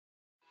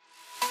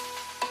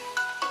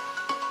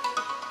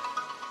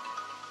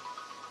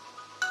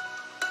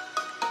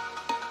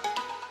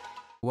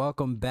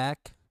Welcome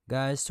back,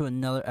 guys, to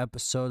another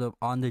episode of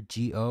On the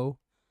GO.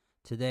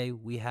 Today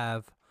we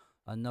have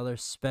another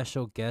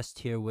special guest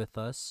here with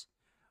us.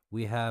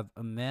 We have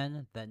a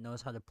man that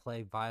knows how to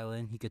play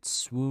violin. He could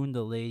swoon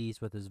the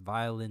ladies with his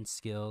violin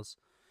skills.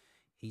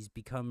 He's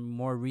become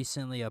more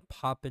recently a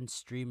poppin'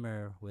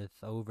 streamer with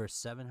over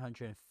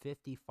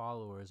 750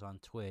 followers on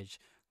Twitch,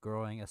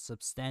 growing a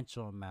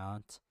substantial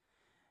amount.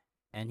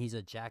 And he's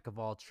a jack of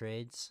all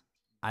trades.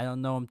 I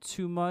don't know him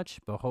too much,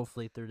 but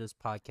hopefully through this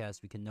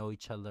podcast we can know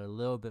each other a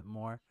little bit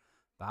more.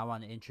 But I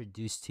want to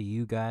introduce to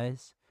you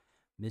guys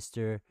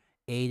Mr.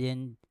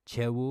 Aiden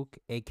Chewuk,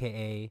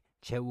 aka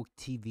Chewuk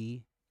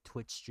TV,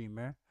 Twitch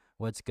streamer.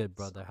 What's good,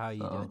 brother? How are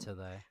you doing So,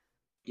 today?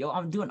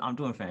 I'm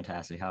doing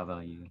fantastic. How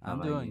about you? How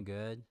I'm about you? doing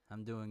good.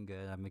 I'm doing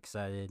good. I'm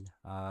excited.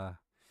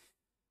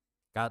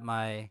 Got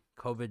my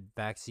COVID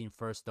vaccine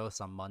first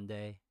dose on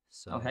Monday, Oh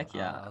so heck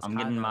yeah! I was I'm kind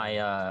getting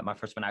of my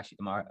first one actually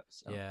tomorrow.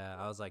 So, yeah,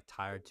 I was like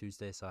tired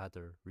Tuesday, so I had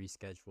to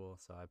reschedule.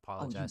 So I oh, you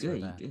apologize for good?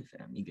 You that. good,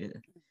 fam? You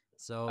good?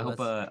 So I hope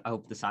let's. I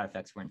hope the side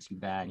effects weren't too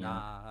bad.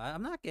 Nah,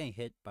 I'm not getting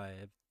hit by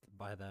it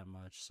by that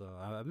much. So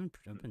I've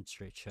been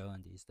straight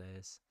chilling these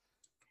days.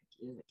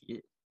 Yeah, yeah.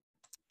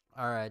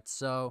 All right,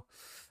 so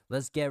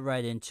let's get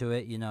right into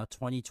it.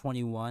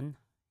 2021.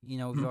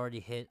 We've already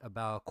hit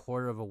about a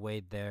quarter of a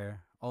way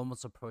there,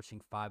 almost approaching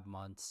 5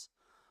 months.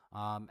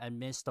 And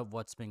midst of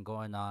what's been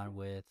going on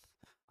with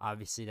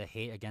obviously the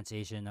hate against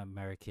Asian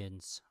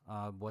Americans,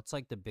 what's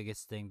like the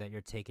biggest thing that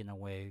you're taking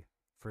away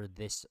for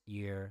this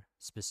year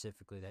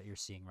specifically that you're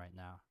seeing right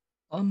now?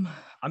 Um,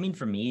 I mean,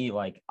 for me,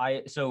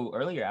 so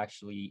earlier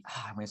actually,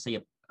 I want to say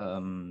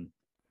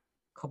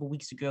couple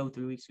weeks ago,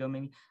 3 weeks ago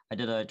maybe, I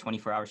did a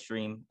 24-hour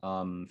stream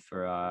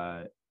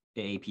for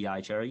the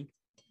API charity.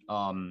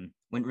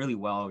 Went really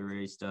well. We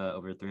raised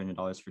over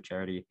 $300 for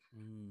charity.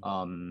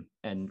 Mm,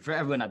 And for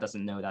everyone that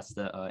doesn't know, that's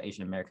the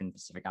Asian American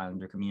Pacific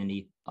Islander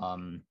community.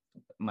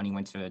 Money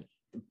went to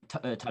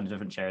a ton of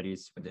different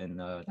charities within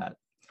that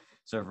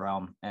sort of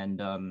realm. And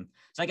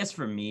so I guess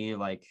for me,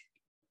 like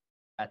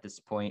at this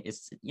point,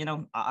 it's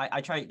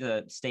I try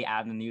to stay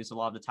out of the news a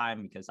lot of the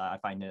time because I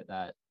find it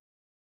that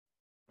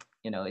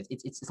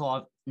it's a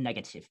lot of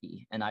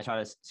negativity, and I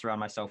try to surround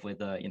myself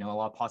with a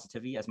lot of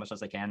positivity as much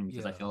as I can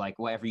because I yeah. feel like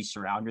whatever you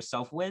surround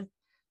yourself with,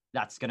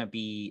 that's gonna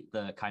be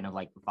the kind of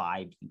like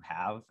vibe you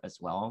have as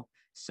well.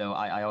 So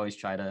I always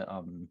try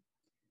to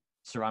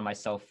surround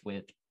myself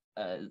with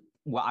uh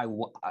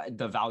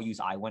the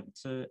values I want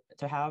to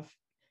have.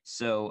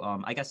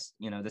 So I guess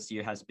this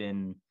year has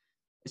been,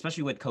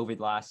 especially with COVID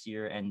last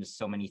year and just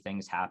so many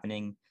things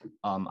happening.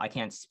 I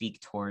can't speak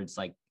towards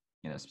like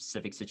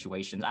specific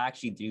situations. I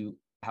actually do,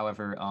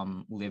 however,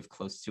 live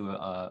close to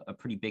a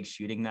pretty big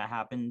shooting that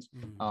happened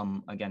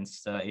Mm,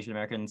 against Asian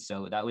Americans.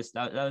 So that was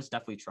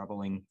definitely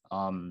troubling.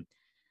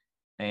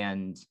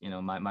 And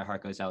my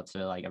heart goes out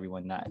to like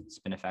everyone that's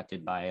been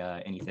affected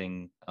by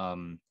anything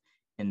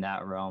in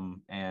that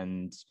realm.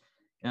 And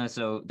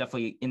so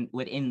definitely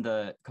within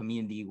the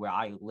community where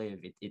I live,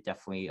 it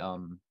definitely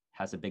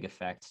has a big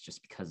effect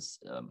just because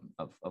of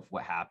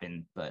what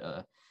happened.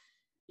 But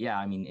yeah,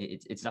 I mean,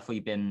 it's definitely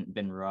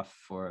been rough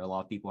for a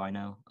lot of people I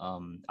know.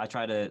 I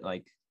try to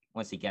like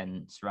once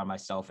again surround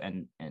myself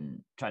and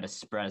try to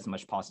spread as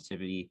much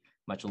positivity,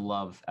 much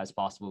love as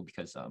possible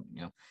because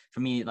for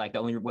me, like the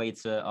only way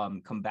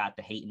to combat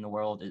the hate in the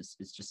world is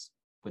just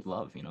with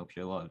love,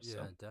 pure love. yeah,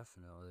 So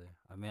definitely.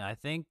 I mean, I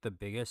think the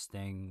biggest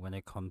thing when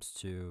it comes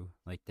to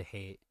like the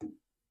hate,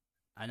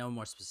 I know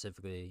more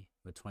specifically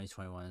with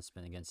 2021, it's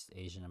been against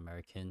Asian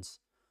Americans.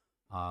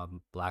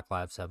 Black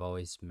lives have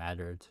always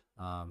mattered.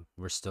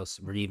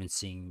 We're even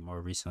seeing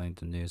more recently in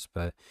the news,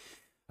 but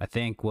I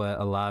think what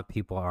a lot of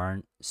people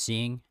aren't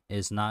seeing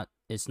is not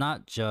it's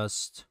not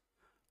just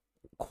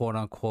quote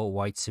unquote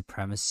white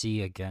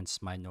supremacy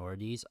against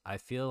minorities. I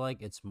feel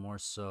like it's more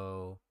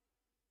so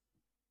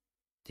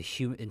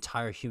the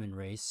entire human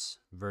race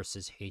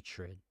versus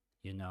hatred,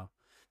 you know?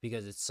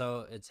 Because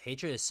it's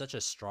hatred is such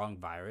a strong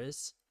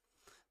virus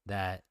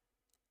that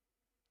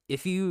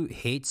if you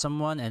hate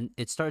someone and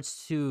it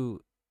starts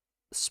to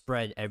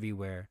spread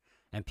everywhere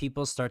and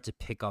people start to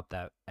pick up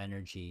that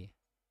energy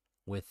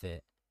with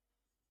it.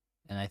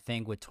 And I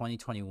think with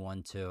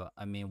 2021 too,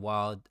 I mean,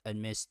 while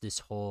amidst this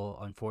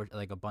whole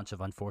like a bunch of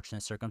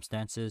unfortunate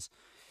circumstances,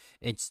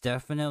 it's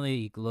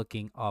definitely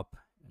looking up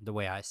the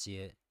way I see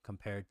it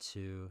compared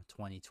to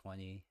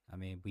 2020. I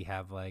mean, we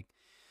have like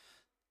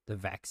the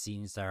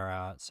vaccines that are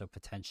out, so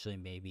potentially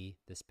maybe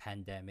this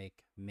pandemic,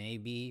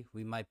 maybe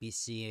we might be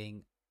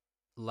seeing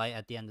light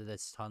at the end of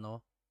this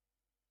tunnel.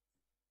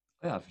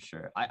 yeah, for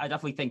sure. I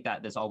definitely think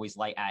that there's always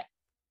light at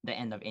the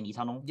end of any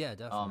tunnel. Yeah, For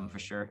definitely.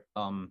 sure.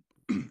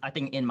 I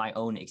think in my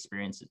own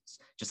experiences,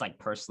 just like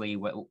personally,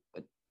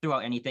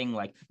 throughout anything,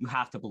 like you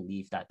have to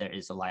believe that there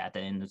is a light at the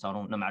end of the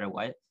tunnel, no matter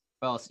what.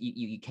 Or else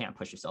you can't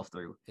push yourself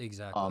through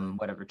Exactly.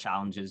 whatever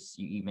challenges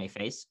you may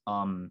face.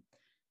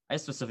 I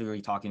guess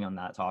specifically talking on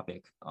that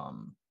topic,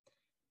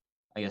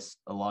 I guess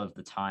a lot of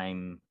the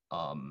time,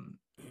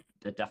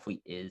 there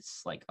definitely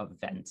is like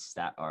events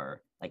that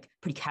are like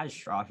pretty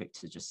catastrophic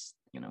to just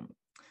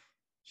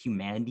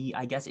humanity,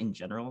 I guess, in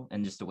general,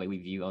 and just the way we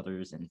view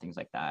others and things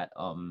like that.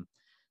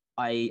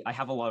 I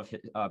have a lot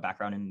of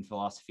background in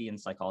philosophy and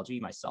psychology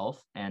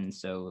myself, and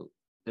so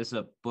there's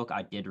a book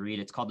I did read.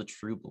 It's called The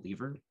True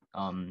Believer.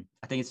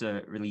 I think it's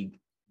a really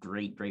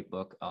great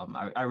book.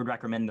 I would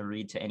recommend the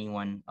read to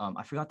anyone.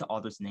 I forgot the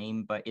author's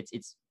name, but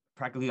it's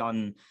practically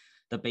on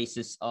the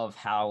basis of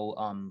how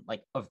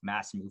like of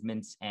mass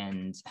movements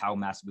and how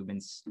mass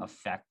movements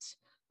affect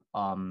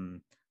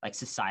like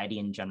society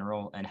in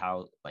general and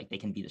how like they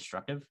can be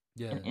destructive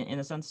Yeah. in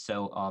a sense.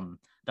 So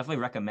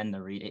definitely recommend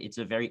the read. It's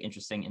a very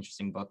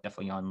interesting book,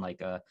 definitely on like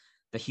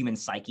the human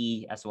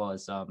psyche as well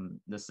as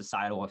the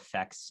societal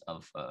effects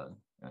of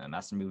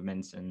mass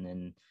movements and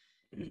then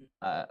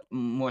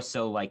more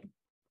so like,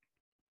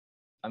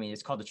 I mean,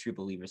 it's called The True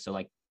Believer. So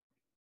like,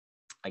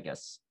 I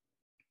guess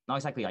not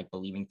exactly like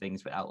believing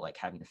things without like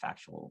having the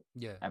factual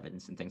Yeah.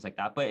 evidence and things like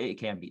that, but it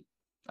can be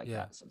like Yeah.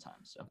 that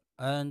sometimes. So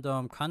And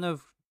kind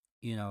of,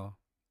 you know,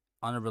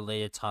 on a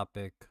related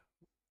topic,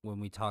 when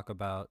we talk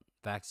about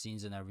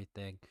vaccines and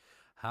everything,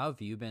 how have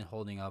you been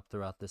holding up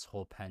throughout this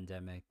whole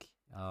pandemic?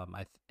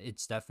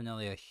 It's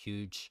definitely a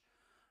huge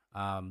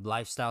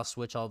lifestyle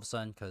switch all of a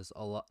sudden, because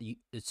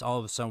it's all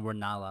of a sudden we're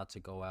not allowed to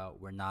go out,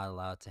 we're not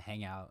allowed to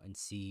hang out and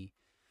see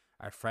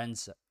our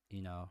friends,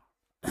 you know,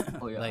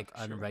 oh yeah, like for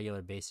on a sure.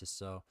 regular basis.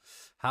 So,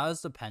 how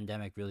has the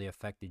pandemic really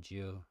affected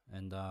you?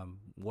 And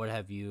what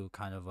have you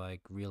kind of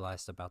like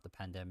realized about the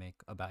pandemic,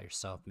 about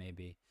yourself,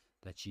 maybe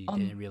that you Um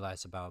didn't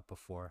realize about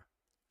before?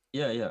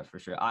 yeah, for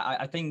sure.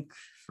 I think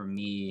for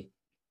me,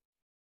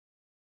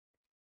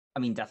 I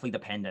mean, definitely the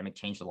pandemic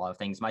changed a lot of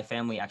things. My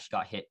family actually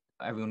got hit.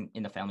 Everyone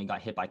in the family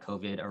got hit by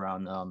COVID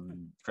around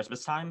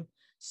Christmas time.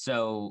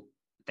 So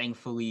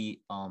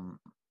thankfully,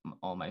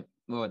 all my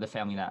well, the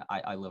family that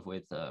I live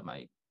with,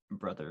 my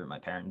brother, my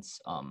parents,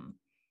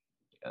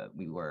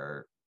 we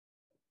were,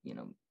 you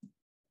know,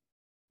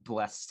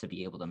 blessed to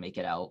be able to make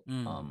it out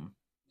Mm,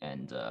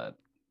 and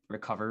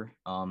recover.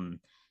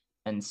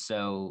 And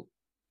so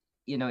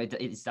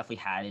it's definitely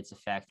had its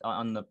effect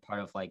on the part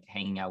of like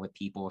hanging out with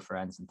people,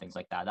 friends, and things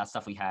like that. That's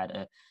definitely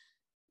had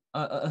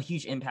a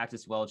huge impact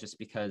as well, just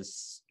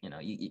because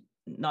you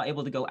not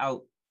able to go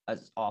out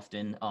as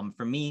often.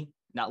 For me,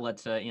 that led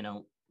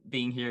to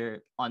being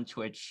here on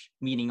Twitch,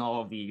 meeting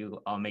all of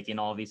you, making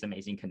all of these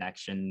amazing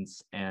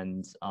connections,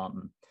 and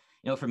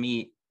for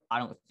me, I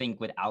don't think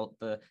without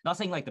the not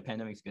saying like the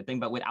pandemic's a good thing,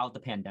 but without the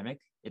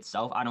pandemic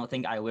itself, I don't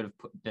think I would have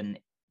been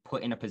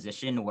put in a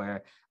position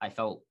where I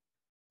felt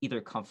either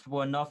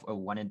comfortable enough or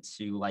wanted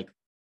to like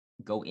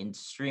go into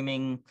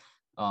streaming,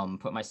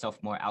 put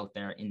myself more out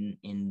there in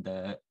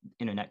the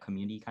internet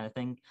community kind of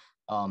thing.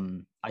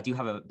 I do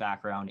have a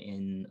background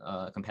in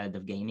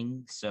competitive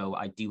gaming, so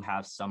I do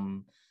have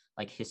some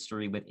like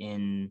history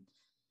within,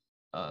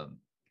 uh,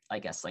 I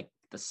guess like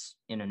this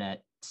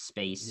internet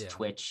space, yeah.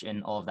 Twitch,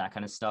 and all of that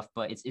kind of stuff.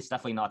 But it's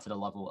definitely not to the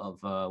level of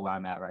where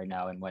I'm at right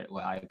now and what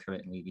I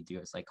currently do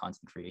is like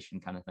content creation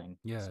kind of thing.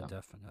 Yeah, So.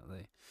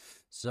 definitely.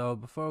 So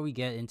before we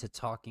get into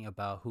talking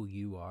about who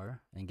you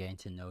are and getting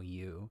to know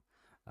you,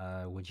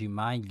 would you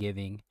mind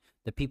giving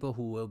the people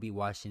who will be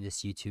watching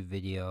this YouTube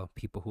video,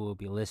 people who will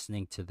be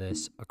listening to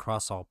this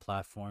across all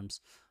platforms,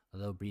 a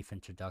little brief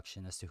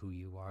introduction as to who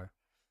you are?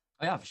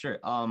 Oh yeah, for sure.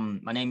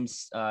 My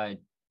name's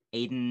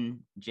Aiden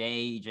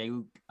J.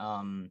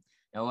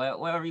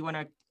 Whatever you want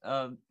to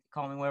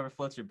call me, whatever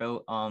floats your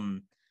boat.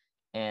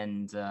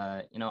 And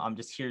I'm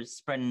just here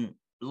spreading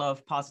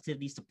love,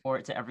 positivity,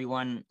 support to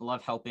everyone.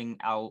 Love helping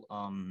out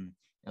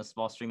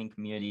small streaming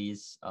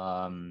communities.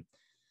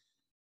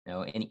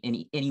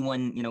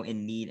 Anyone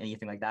in need,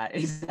 anything like that.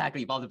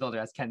 Exactly, Bob the Builder,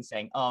 as Ken's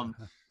saying.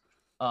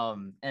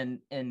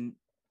 And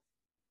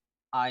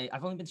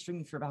I've only been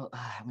streaming for about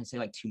I'm gonna say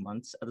like 2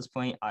 months at this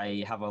point.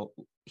 I have a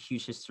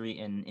huge history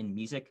in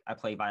music.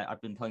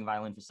 I've been playing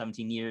violin for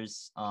 17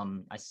 years.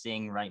 I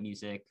sing, write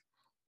music.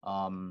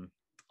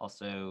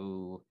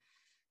 Also,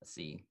 let's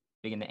see,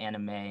 big into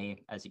anime,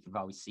 as you can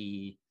probably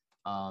see.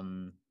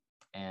 Um,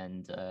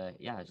 and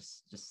yeah,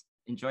 just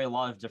enjoy a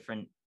lot of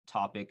different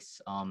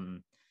topics.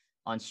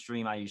 On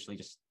stream, I usually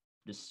just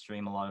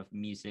stream a lot of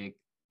music,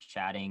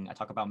 chatting. I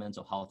talk about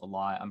mental health a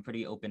lot. I'm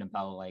pretty open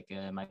about like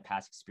my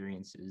past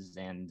experiences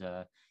and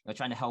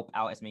trying to help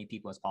out as many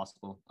people as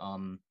possible.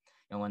 One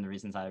of the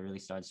reasons I really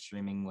started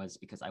streaming was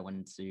because I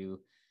wanted to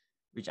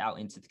reach out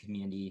into the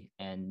community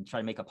and try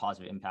to make a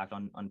positive impact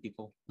on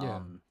people.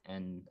 Yeah,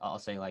 And I'll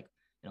say like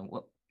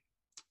what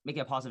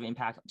making a positive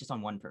impact just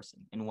on one person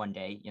in one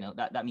day,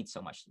 that means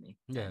so much to me.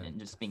 yeah, And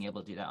just being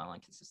able to do that on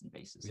like a consistent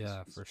basis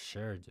yeah, is for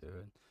sure,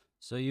 dude.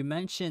 So you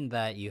mentioned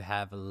that you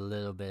have a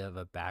little bit of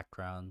a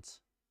background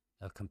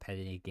of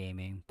competitive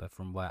gaming, but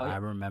from what oh I yeah.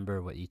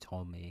 remember, what you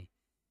told me,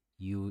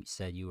 you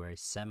said you were a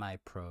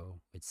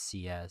semi-pro with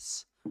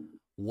CS.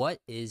 What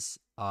is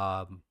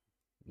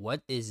what's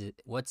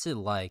it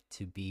like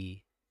to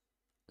be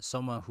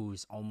someone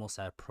who's almost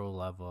at pro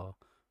level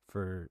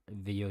for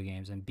video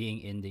games and being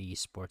in the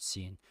esports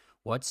scene?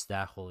 What's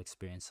that whole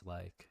experience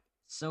like?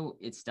 So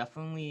it's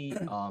definitely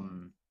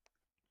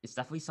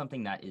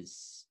something that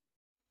is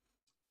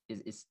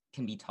is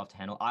can be tough to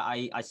handle.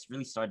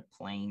 Really started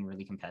playing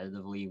really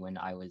competitively when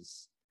I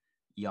was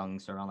young,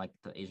 so around like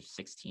the age of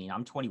 16.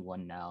 I'm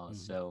 21 now, Mhm.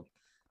 so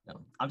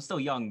I'm still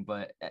young,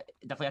 but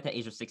definitely at the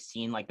age of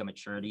 16, like the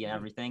maturity and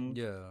everything,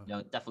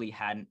 Yeah. definitely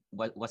hadn't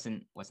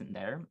wasn't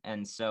there.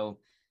 And so,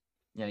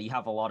 you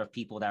have a lot of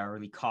people that are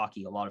really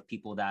cocky, a lot of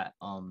people that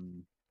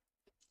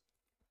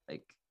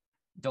like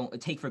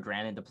don't take for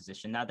granted the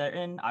position that they're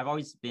in. I've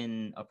always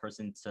been a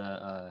person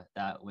to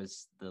that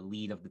was the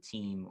lead of the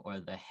team or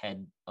the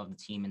head of the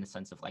team in the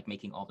sense of like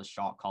making all the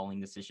shot calling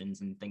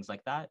decisions and things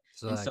like that.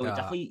 So And like so it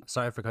definitely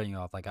sorry for cutting you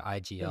off, like an yeah,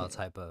 IGL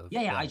type of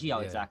yeah, thing.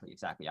 IGL, Yeah.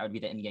 exactly. I would be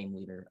the in-game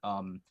leader.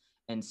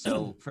 And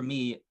so for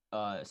me,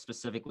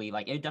 specifically,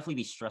 like it would definitely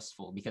be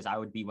stressful because I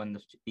would be one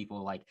of the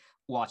people like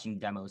watching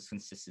demos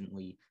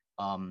consistently.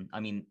 I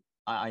mean,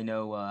 I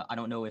know, I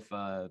don't know if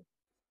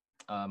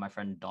my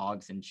friend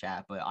Dog's in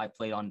chat, but I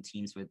played on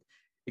teams with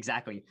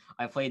exactly.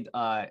 I played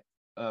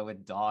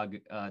with Dog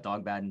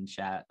Bad in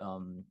chat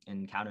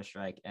in Counter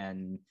Strike,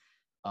 and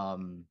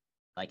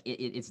like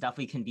it's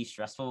definitely can be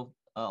stressful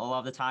a lot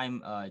of the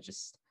time.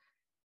 Just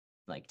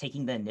like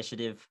taking the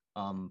initiative,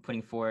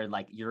 putting forward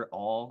like your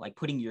all, like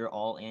putting your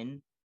all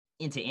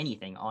into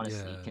anything.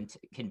 Honestly, Yeah.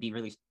 can be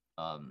really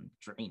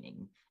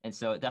draining. And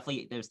so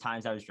definitely there's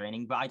times I was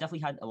draining, but I definitely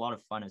had a lot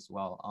of fun as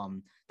well.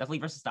 Definitely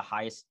versus the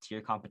highest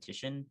tier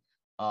competition.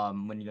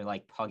 When you're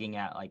like pugging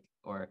at like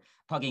or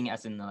pugging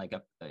as in like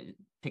a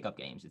pickup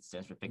games. It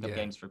stands for pickup Yeah.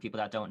 games for people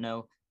that don't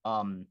know.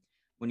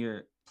 When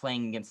you're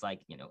playing against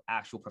like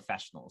actual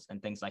professionals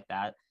and things like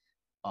that,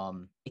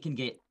 it can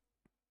get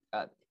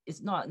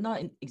it's not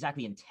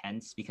exactly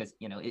intense because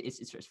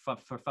it's just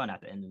for fun at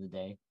the end of the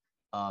day.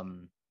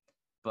 Um,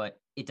 but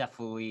it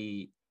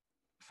definitely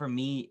for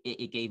me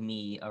it gave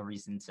me a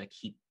reason to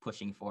keep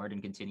pushing forward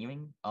and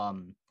continuing.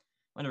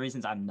 One of the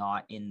reasons I'm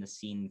not in the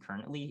scene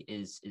currently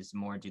is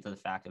more due to the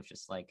fact of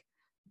just like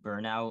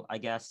burnout, I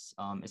guess.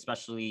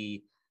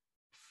 Especially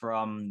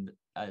from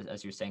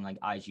as you're saying, like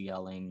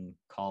IGLing,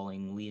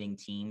 calling, leading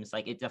teams.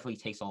 Like it definitely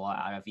takes a lot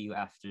out of you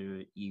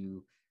after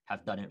you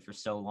have done it for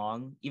so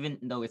long. Even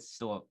though it's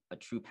still a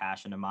true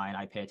passion of mine,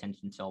 I pay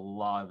attention to a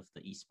lot of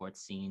the esports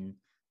scene.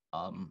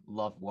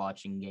 Love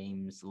watching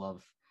games,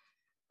 love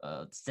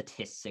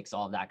statistics,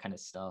 all of that kind of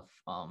stuff,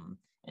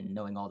 and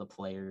knowing all the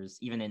players,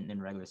 even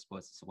in regular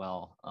sports as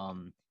well.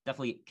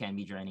 Definitely can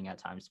be draining at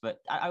times, but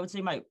I would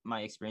say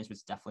my experience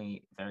was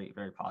definitely very,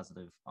 very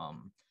positive.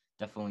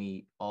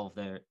 Definitely all of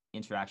the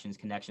interactions,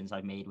 connections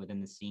I've made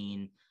within the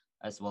scene,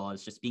 as well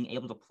as just being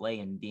able to play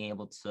and being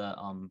able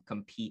to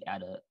compete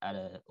at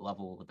a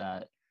level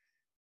that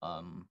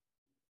um,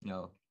 you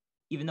know,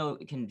 even though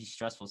it can be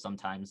stressful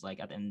sometimes, like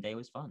at the end of the day, it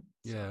was fun.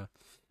 So Yeah.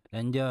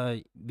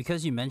 And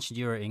because you mentioned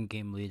you're an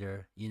in-game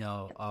leader,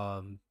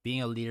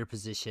 being a leader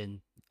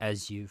position,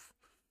 as you've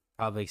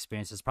probably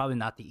experienced, is probably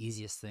not the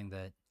easiest thing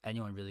that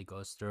anyone really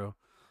goes through.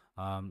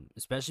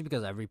 Especially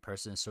because every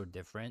person is so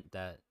different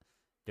that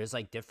there's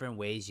like different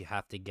ways you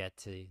have to get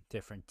to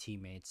different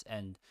teammates.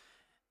 And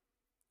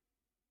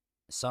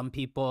some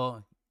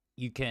people,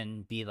 you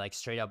can be like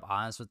straight up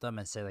honest with them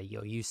and say like,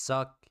 yo, you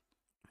suck,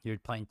 you're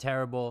playing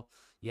terrible.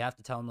 You have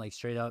to tell them like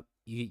straight up,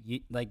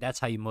 you like that's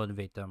how you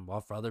motivate them. While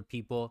for other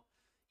people,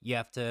 you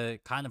have to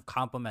kind of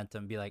compliment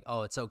them, be like,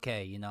 oh, it's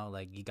okay,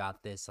 like you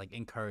got this, like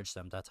encourage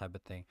them, that type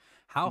of thing.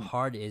 How mm.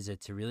 hard is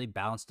it to really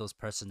balance those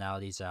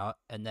personalities out?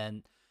 And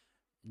then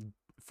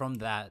from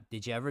that,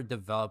 did you ever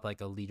develop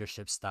like a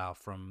leadership style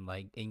from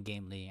like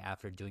in-game leading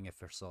after doing it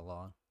for so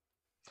long?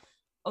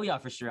 Oh yeah,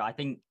 for sure. I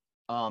think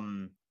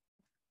um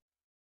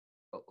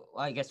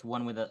I guess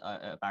one with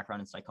a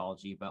background in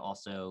psychology, but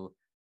also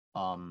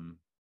um,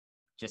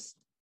 just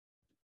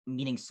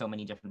meeting so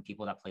many different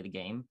people that play the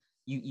game,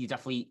 you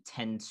definitely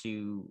tend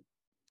to.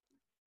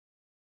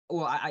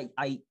 Well,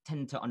 I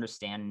tend to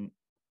understand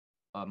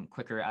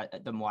quicker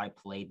the more I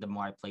played, the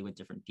more I play with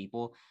different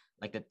people,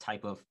 like the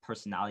type of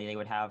personality they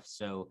would have.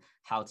 So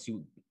how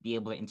to be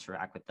able to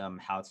interact with them,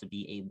 how to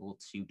be able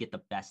to get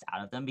the best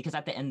out of them. Because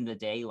at the end of the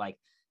day, like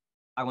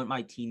I want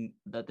my team,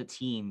 the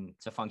team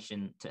to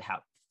function, to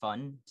have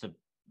fun, to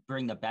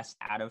bring the best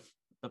out of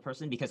the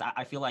person. Because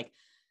I feel like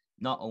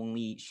not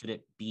only should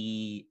it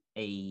be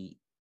a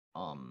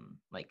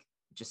like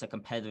just a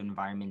competitive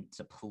environment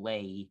to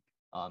play,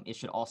 it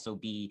should also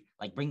be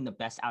like bring the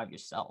best out of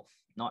yourself,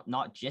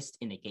 not just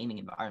in a gaming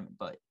environment,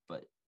 but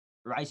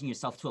rising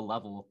yourself to a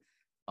level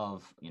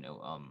of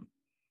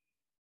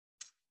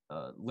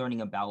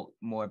learning about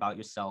more about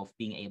yourself,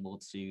 being able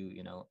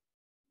to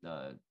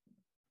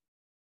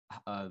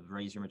uh,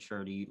 raise your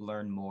maturity,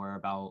 learn more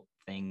about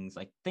things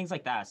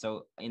like that.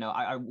 So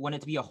I want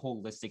it to be a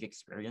holistic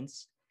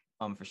experience,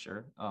 for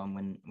sure.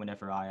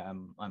 Whenever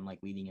I'm like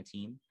leading a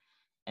team,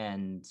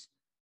 and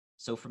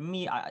so for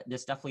me,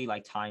 there's definitely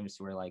like times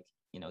where like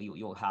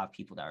you'll have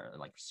people that are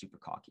like super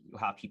cocky, you'll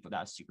have people that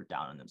are super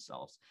down on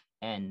themselves,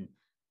 and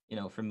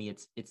for me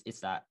it's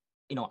that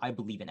I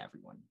believe in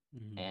everyone,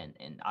 Mm-hmm.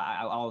 and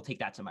I'll take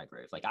that to my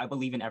grave. Like I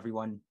believe in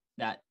everyone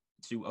that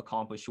to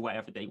accomplish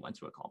whatever they want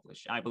to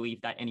accomplish. I believe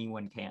that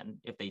anyone can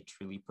if they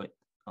truly put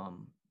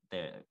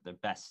their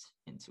best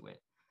into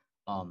it.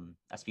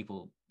 As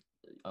people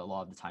a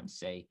lot of the time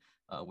say,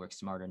 work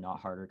smarter, not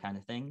harder, kind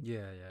of thing.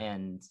 Yeah, yeah.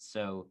 And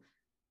so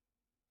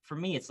for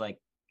me, it's like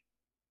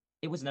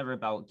it was never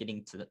about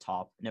getting to the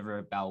top, never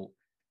about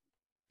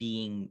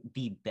being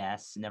the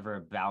best, never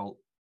about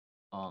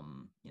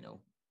you know,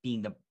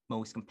 being the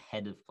most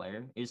competitive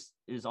player. Is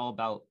all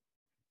about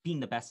being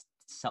the best,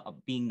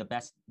 being the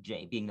best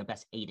Jay, being the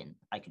best Aiden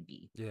I could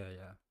be. Yeah,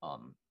 yeah.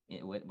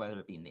 Whether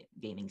it be in the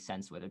gaming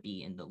sense, whether it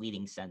be in the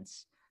leading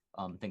sense,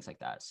 things like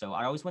that. So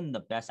I always wanted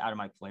the best out of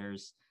my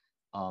players,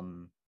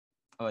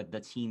 or the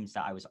teams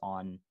that I was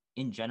on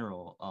in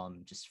general,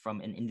 just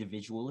from an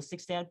individualistic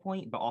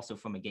standpoint, but also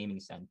from a gaming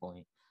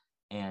standpoint.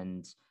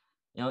 And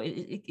you know,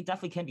 it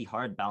definitely can be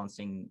hard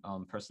balancing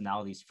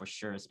personalities for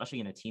sure, especially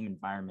in a team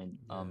environment.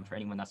 Yeah. For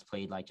anyone that's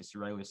played like just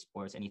regular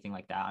sports, anything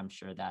like that, I'm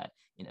sure that,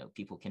 you know,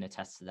 people can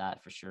attest to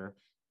that for sure.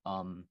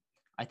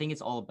 I think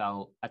it's all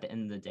about, at the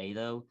end of the day,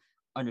 though,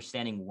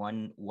 understanding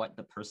one, what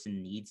the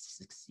person needs to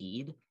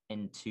succeed,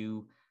 and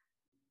two,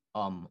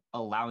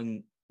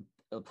 allowing,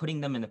 putting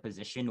them in a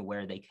position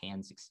where they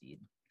can succeed.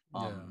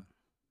 Yeah.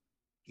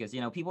 Because, you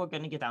know, people are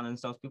going to get down on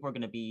themselves. People are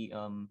going to be,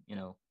 you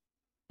know,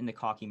 in the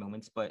cocky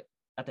moments, but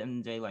at the end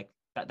of the day, like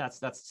that's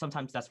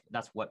sometimes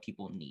that's what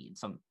people need.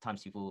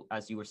 Sometimes people,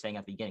 as you were saying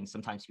at the beginning,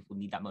 sometimes people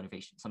need that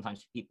motivation.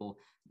 Sometimes people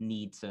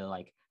need to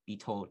like be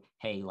told,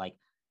 hey, like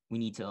we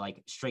need to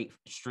like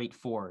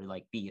straightforward,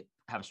 like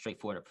have a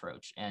straightforward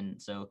approach.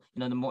 And so, you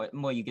know, the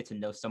more you get to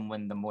know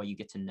someone, the more you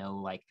get to know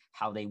like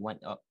how they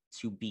want up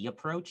to be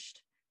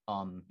approached.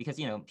 Because,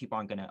 you know, people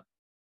aren't gonna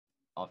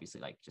obviously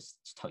like just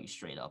tell you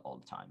straight up all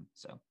the time.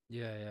 So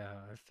Yeah, yeah,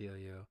 I feel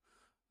you.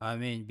 I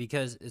mean,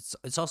 because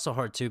it's also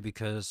hard too,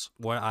 because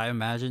what I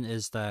imagine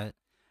is that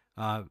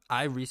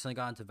I recently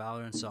got into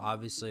Valorant, so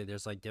obviously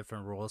there's like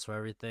different rules for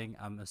everything.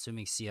 I'm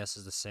assuming CS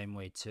is the same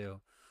way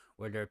too,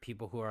 where there are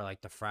people who are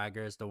like the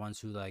fraggers, the ones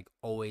who like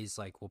always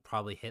like will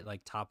probably hit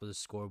like top of the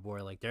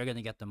scoreboard, like they're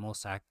gonna get the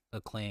most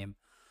acclaim.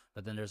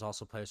 But then there's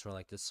also players who are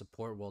like the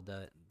support role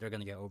that they're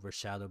gonna get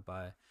overshadowed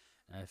by,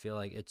 and I feel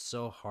like it's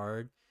so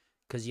hard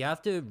because you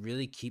have to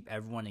really keep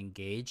everyone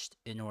engaged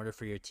in order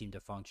for your team to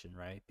function,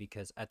 right?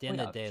 Because at the oh end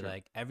of yeah, the day, sure.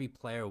 like every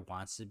player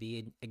wants to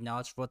be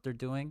acknowledged for what they're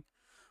doing,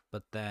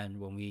 but then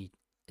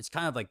it's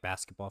kind of like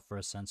basketball for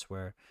a sense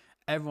where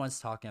everyone's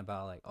talking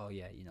about like, oh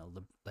yeah, you know,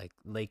 like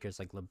Lakers,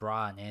 like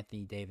LeBron,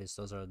 Anthony Davis,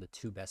 those are the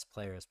two best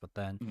players, but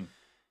then Mhm.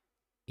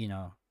 you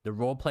know the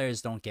role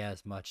players don't get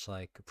as much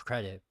like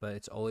credit, but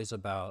it's always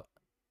about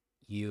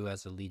you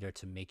as a leader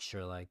to make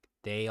sure like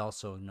they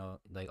also know,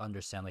 like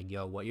understand like,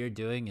 yo, what you're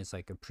doing is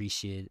like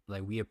appreciate,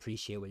 like we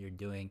appreciate what you're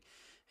doing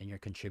and you're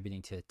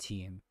contributing to a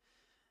team.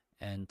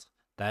 And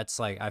that's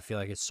like, I feel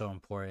like it's so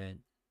important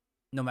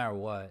no matter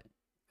what,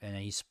 in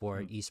an Mhm.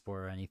 esport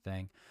or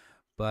anything.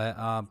 But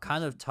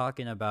kind of 100%.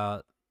 talking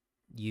about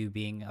you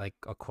being like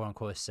a quote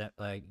unquote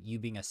like you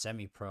being a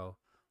semi pro,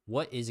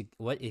 what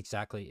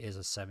exactly is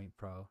a semi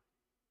pro?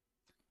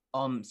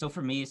 So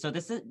for me, so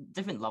there's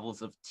different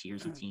levels of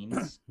tiers of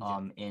teams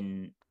Yeah.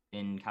 in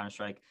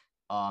Counter-Strike,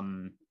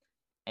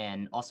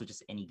 and also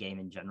just any game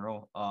in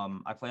general.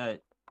 I play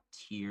at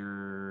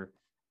tier,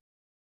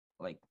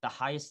 like the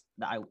highest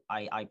that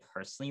I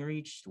personally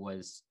reached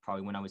was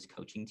probably when I was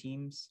coaching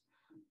teams.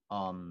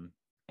 Um,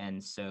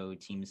 and so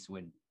teams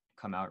would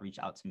reach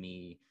out to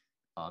me.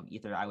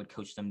 Either I would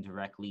coach them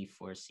directly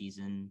for a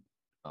season,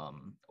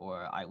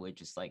 or I would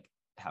just like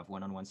have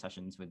one-on-one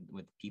sessions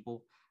with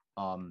people.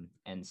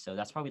 And so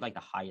that's probably like the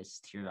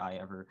highest tier I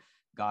ever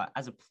got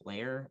as a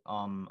player.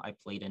 I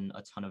played in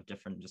a ton of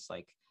different just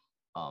like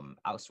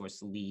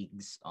outsourced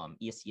leagues,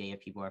 ESEA,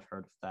 if people have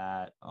heard of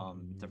that,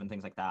 Mm. different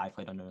things like that. I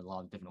played under a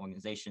lot of different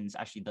organizations.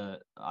 Actually,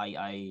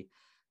 I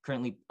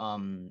currently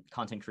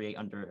content create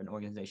under an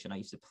organization I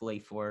used to play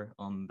for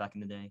back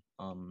in the day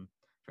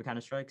for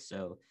Counter Strike.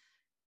 So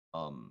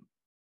um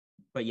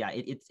but yeah,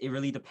 it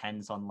really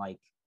depends on like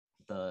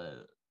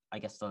the, I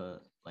guess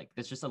the, like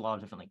there's just a lot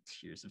of different like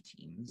tiers of Yeah,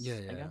 teams,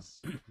 I yeah.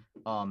 guess.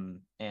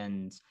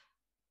 And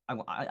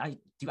I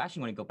do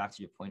actually want to go back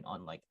to your point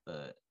on like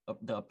the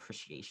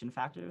appreciation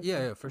factor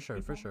Yeah, yeah, for of sure,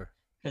 for people, sure.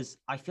 because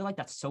I feel like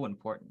that's so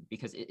important,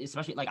 because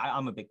especially like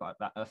I'm a big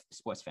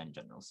sports fan in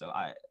general, so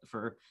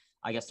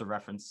I guess the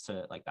reference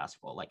to like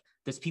basketball, like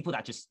there's people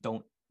that just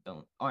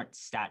aren't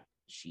stat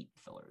sheet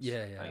fillers,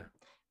 Yeah, yeah. right?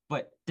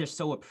 But they're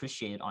so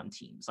appreciated on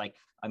teams. Like,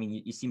 I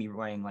mean, you see me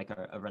wearing like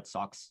a Red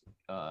Sox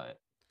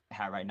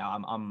hat right now.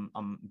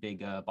 I'm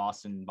big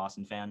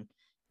Boston fan.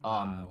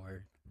 Ah, Um,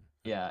 word.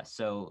 yeah,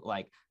 so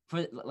like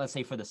for, let's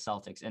say for the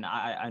Celtics, and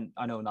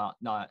I know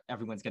not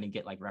everyone's gonna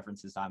get like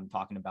references I'm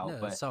talking about, No,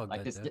 but it's all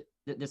like good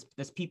though.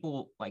 this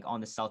people like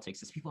on the Celtics,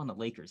 there's people on the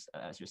Lakers,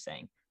 as you're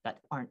saying, that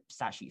aren't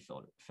stat sheet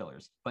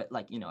fillers, but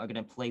like, you know, are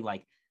gonna play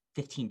like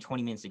 15,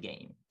 20 minutes a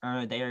game,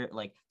 or they're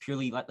like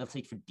purely, let's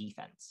say, for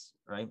defense,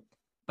 right?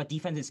 But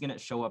defense is gonna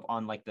show up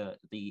on like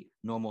the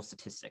normal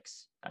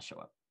statistics that show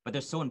up, but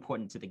they're so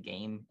important to the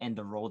game and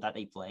the role that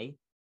they play,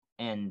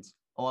 and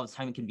a lot of the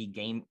time it can be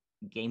game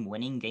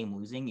winning, game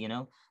losing, you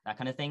know, that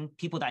kind of thing.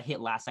 People that hit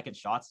last second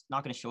shots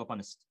not going to show up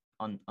on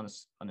on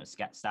a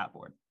stat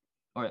board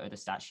or the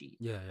stat sheet,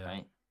 Yeah, yeah.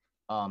 right?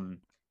 Um,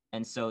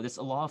 and so there's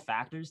a lot of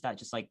factors that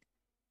just like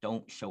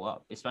don't show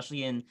up,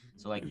 especially in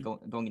so like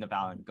going into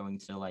Valorant, going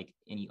to like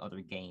any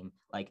other game,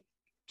 like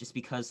just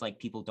because like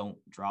people don't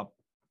drop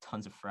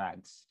tons of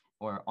frags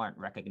or aren't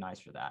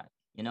recognized for that.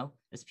 You know,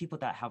 there's people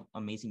that have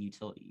amazing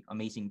utility,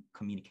 amazing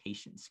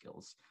communication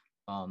skills,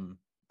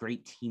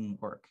 great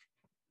teamwork,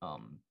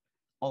 um,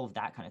 all of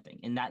that kind of thing,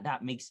 and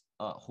that makes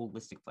a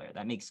holistic player.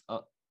 That makes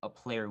a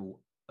player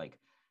like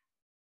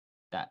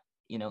that.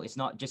 You know, it's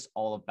not just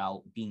all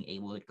about being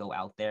able to go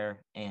out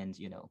there and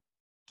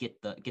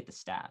get the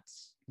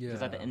stats,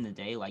 because at the Yeah. end of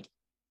the day, like,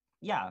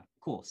 yeah,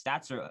 cool,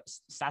 stats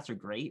are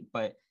great,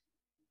 but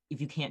if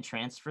you can't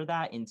transfer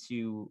that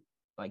into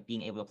like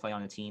being able to play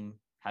on a team,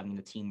 having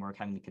the teamwork,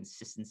 having the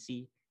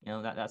consistency,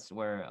 that's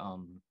where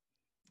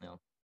you know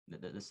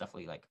there's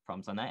definitely like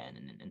problems on that end,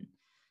 and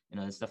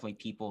there's definitely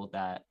people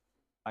that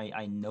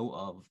I know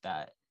of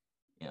that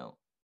you know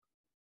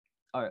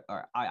are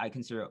I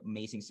consider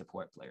amazing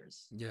support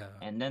players, Yeah.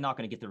 and they're not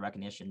going to get the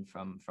recognition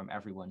from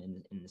everyone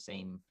in the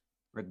same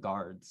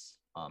regards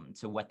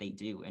to what they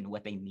do and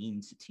what they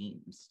mean to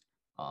teams.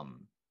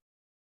 Um,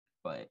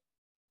 but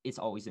it's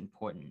always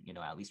important,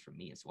 at least for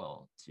me as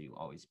well, to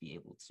always be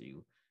able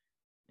to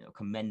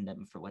commend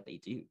them for what they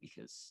do,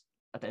 because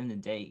at the end of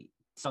the day,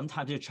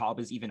 sometimes their job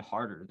is even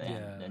harder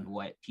than Yeah.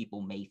 what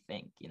people may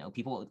think.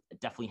 People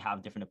definitely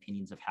have different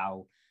opinions of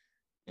how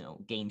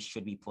games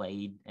should be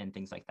played and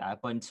things like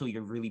that, but until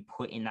you're really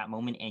put in that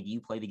moment and you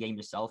play the game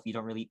yourself, you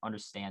don't really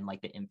understand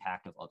like the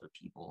impact of other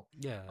people.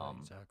 Yeah, um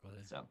exactly.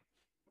 so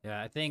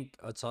Yeah, I think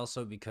it's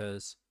also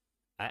because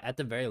at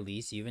the very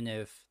least, even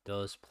if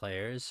those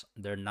players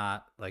they're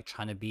not like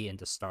trying to be in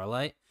the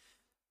starlight,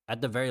 at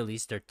the very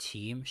least their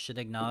team should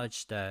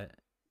acknowledge that,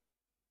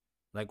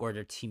 like, or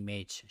their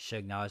teammates should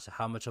acknowledge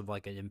how much of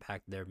like an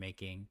impact they're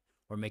making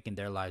or making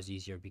their lives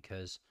easier,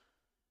 because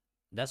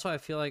that's why I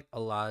feel like a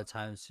lot of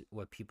times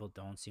what people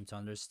don't seem to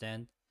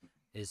understand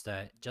is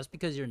that just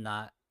because you're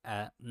not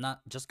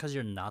just because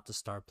you're not the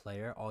star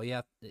player, all you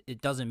have,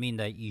 it doesn't mean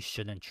that you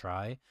shouldn't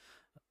try.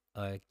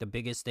 Like the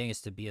biggest thing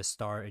is to be a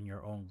star in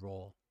your own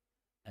role,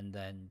 and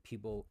then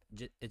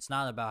it's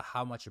not about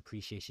how much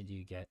appreciation do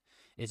you get.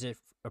 Is it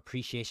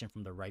appreciation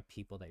from the right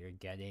people that you're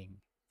getting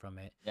from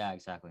it? yeah,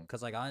 exactly.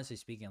 Because like honestly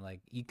speaking,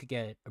 like you could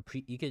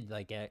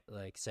like get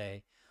like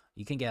say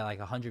you can get like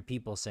 100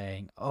 people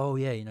saying, oh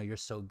yeah, you're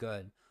so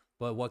good,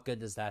 but what good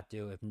does that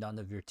do if none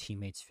of your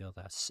teammates feel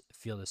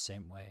the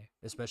same way,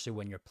 especially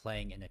when you're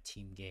playing in a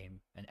team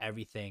game and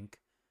everything,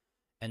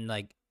 and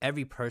like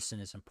every person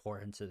is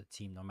important to the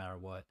team no matter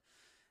what.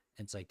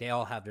 It's like they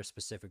all have their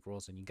specific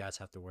roles and you guys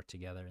have to work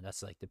together, and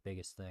that's like the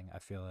biggest thing I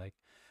feel like.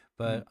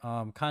 Mhm.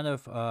 But kind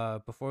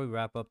of before we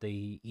wrap up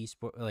the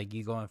esport, like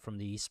you going from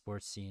the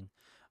esports scene,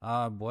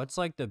 what's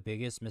like the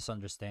biggest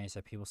misunderstandings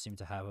that people seem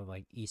to have of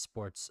like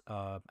esports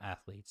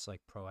athletes,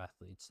 like pro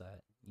athletes,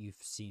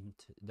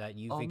 that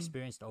you've um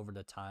experienced over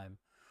the time,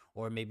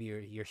 or maybe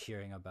you're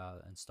hearing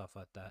about and stuff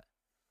like that?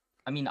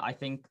 I mean, I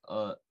think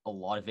a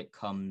lot of it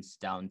comes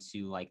down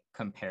to like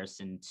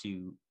comparison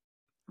to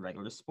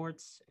regular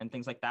sports and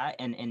things like that,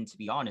 and to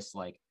be honest,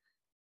 like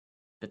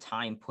the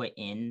time put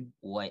in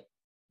what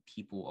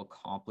people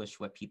accomplish,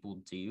 what people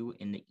do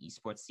in the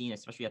esports scene,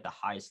 especially at the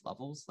highest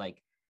levels,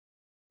 like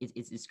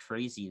it's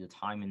crazy, the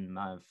time and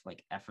amount of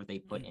like effort they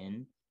put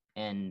in.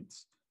 And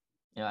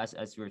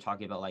as we were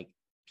talking about, like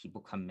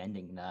people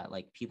commending that,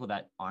 like people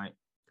that aren't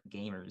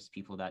gamers,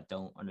 people that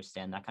don't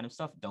understand that kind of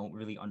stuff, don't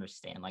really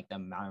understand like the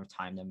amount of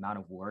time, the amount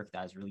of work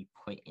that is really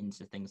put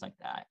into things like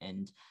that.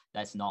 And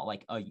that's not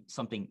like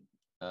something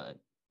uh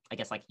I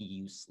guess like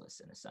useless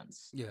in a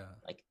sense. Yeah.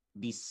 Like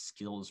these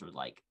skills are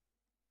like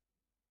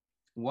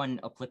one,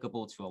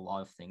 applicable to a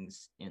lot of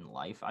things in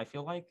life, I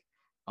feel like,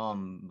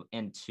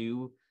 and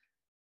two,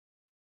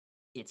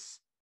 it's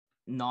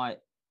not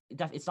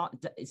it's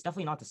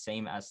definitely not the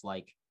same as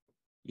like,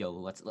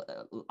 yo,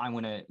 I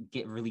want to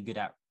get really good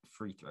at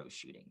free throw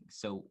shooting,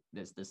 so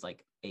there's this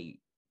like a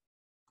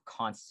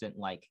constant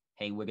like,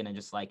 hey, we're gonna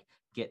just like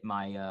get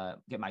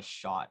my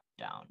shot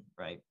down,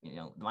 right,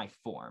 my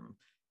form,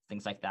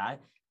 things like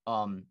that.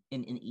 In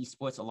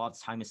esports, a lot of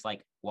time it's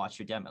like, watch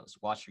your demos,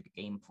 watch your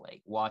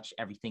gameplay, watch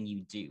everything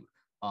you do.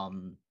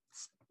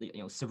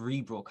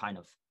 Cerebral kind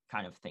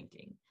of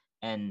thinking.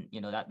 And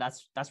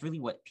that's really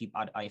what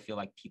people, I feel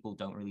like people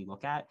don't really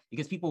look at,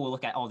 because people will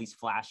look at all these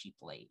flashy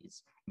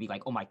plays and be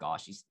like, oh my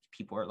gosh, these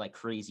people are like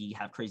crazy,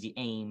 have crazy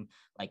aim,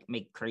 like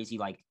make crazy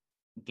like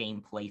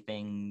gameplay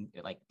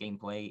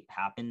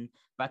happen.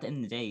 But at the end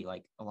of the day,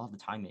 like a lot of the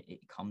time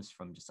it comes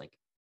from just like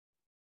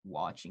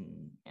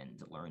watching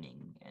and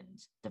learning and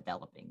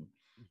developing.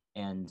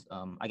 And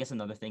I guess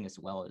another thing as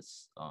well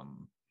is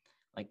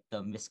like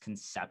the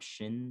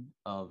misconception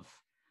of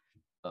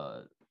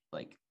uh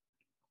like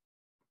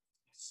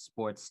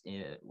sports,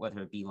 whether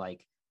it be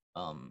like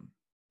um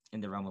in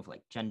the realm of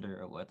like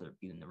gender, or whether it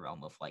be in the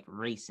realm of like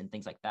race and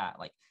things like that,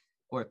 like,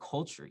 or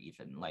culture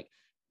even, like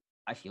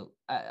I feel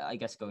I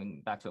guess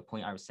going back to a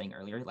point I was saying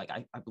earlier, like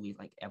I believe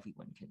like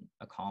everyone can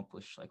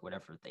accomplish like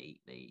whatever they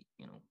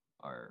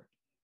are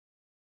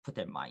put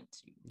their mind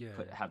to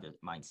Yeah. have their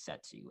mind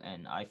set to.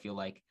 And I feel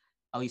like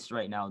at least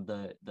right now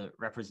the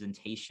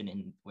representation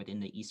in within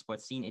the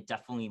esports scene, it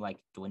definitely like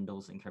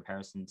dwindles in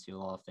comparison to a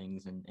lot of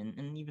things, and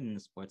even in the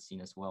sports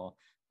scene as well.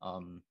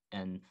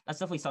 And that's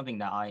definitely something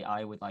that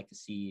I would like to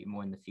see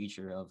more in the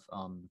future of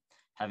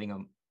having a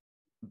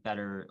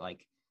better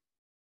like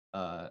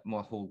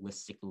more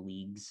holistic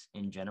leagues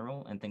in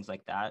general and things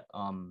like that.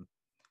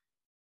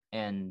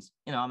 And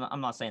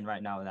I'm not saying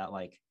right now that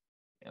like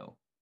you know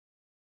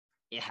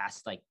it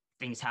has like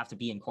things have to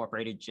be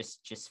incorporated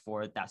just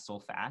for that sole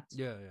fact,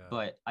 Yeah, yeah.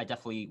 but I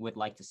definitely would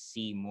like to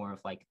see more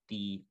of like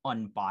the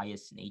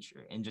unbiased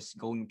nature and just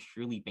going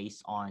purely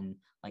based on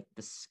like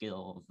the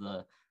skill,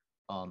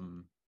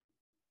 um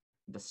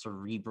the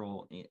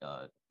cerebral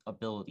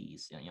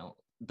abilities,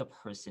 the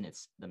person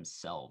it's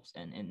themselves,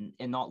 and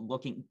not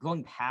looking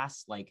going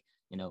past like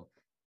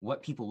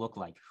what people look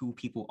like, who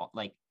people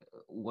like,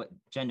 what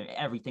gender,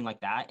 everything like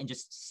that, and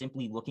just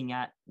simply looking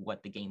at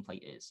what the gameplay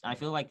is. And I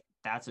feel like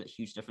that's a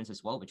huge difference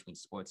as well between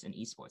sports and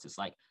esports. It's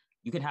like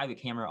you can have your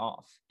camera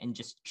off and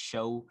just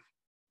show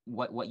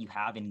what you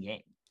have in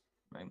game,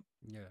 right?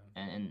 Yeah.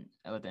 And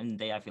at the end of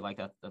the day, I feel like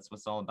that's what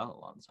it's all about a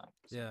lot of the time.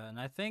 So. Yeah, and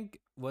I think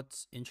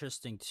what's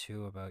interesting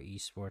too about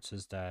esports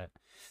is that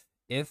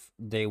if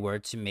they were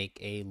to make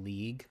a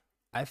league,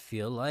 I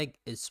feel like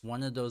it's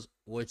one of those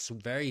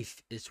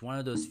it's one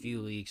of those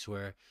few leagues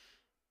where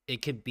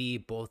it could be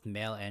both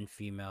male and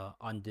female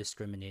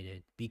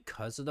undiscriminated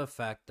because of the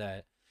fact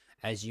that,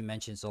 as you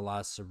mentioned, it's a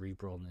lot of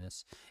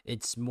cerebralness.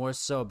 It's more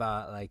so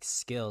about like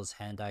skills,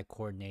 hand-eye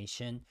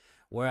coordination.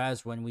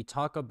 Whereas when we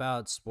talk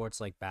about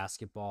sports like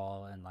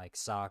basketball and like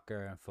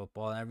soccer and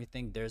football and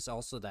everything, there's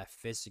also that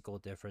physical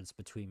difference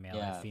between male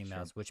and Yeah, for sure.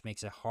 females, which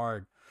makes it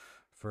hard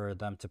for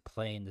them to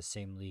play in the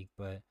same league.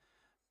 But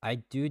I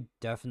do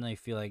definitely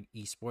feel like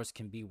esports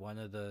can be one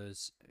of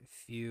those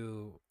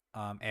few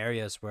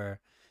areas where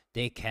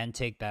they can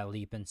take that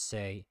leap and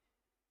say,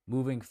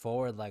 moving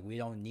forward, like we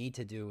don't need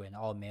to do an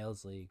all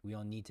males league. We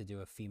don't need to do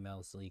a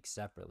females league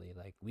separately.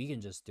 Like we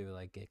can just do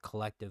like it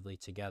collectively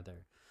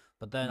together.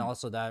 But then Mm.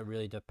 also that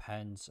really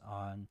depends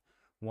on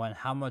one,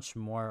 how much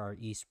more are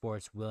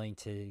esports willing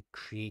to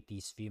create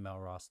these female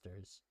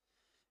rosters?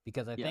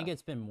 Because I Yeah. think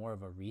it's been more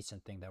of a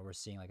recent thing that we're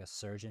seeing like a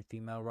surge in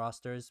female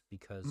rosters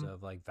because Mm.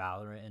 of like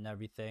Valorant and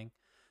everything.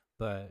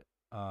 But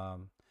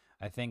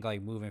I think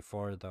like moving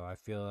forward though, I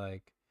feel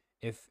like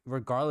if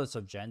regardless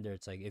of gender,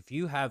 it's like if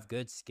you have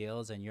good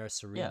skills and you're a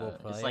cerebral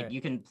Yeah, it's like player,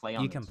 you can play you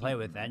on the can play team,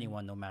 with right?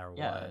 anyone no matter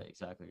Yeah, what.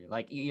 exactly.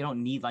 Like you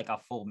don't need like a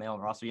full male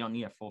roster. You don't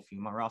need a full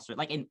female roster.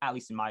 Like in at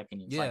least in my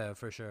opinion, it's like Yeah,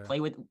 for sure. play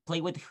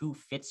with who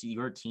fits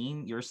your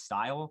team, your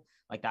style,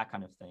 like that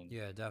kind of thing.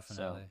 Yeah, So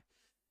definitely.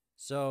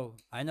 So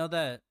I know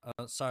that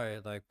sorry,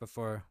 like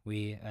before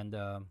we end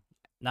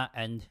not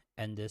end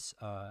this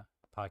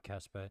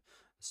podcast, but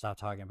stop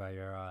talking about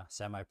your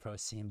semi pro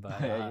scene,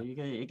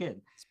 you're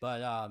good.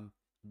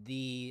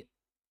 the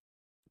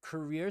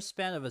career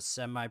span of a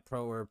semi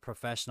pro or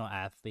professional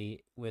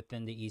athlete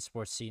within the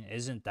esports scene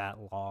isn't that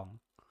long.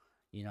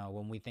 You know,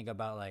 when we think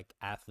about like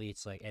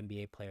athletes like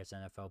NBA players,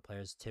 NFL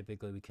players,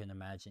 typically we can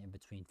imagine in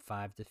between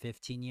 5 to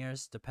 15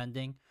 years,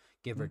 depending,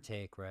 give or Mm.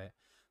 take, right?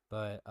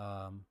 But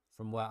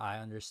from what I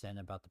understand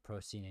about the pro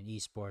scene in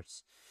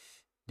esports,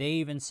 they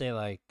even say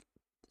like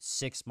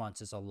 6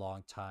 months is a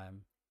long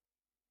time.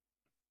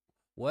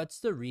 What's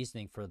the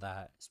reasoning for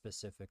that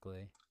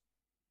specifically?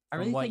 I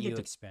From really what think you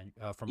expand,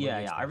 from what yeah,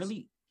 you yeah.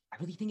 experience? I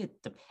really think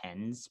it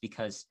depends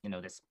because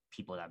there's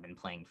people that have been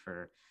playing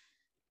for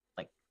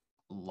like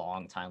a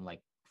long time,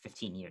 like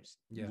 15 years,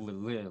 Yeah.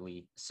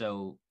 literally.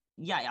 So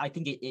yeah, I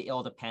think it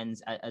all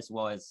depends, as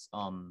well as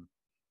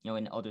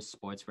in other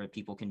sports where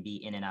people can be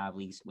in and out of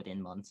leagues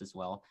within months as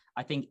well.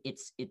 I think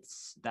it's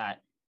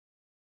that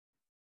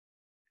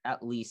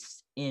at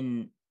least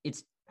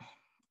it's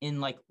in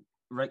like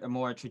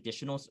more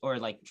traditional or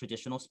like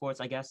traditional sports,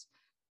 I guess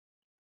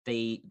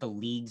the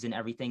leagues and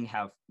everything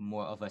have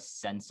more of a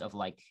sense of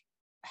like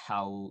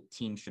how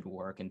teams should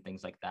work and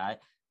things like that.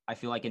 I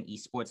feel like in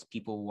esports,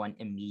 people want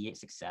immediate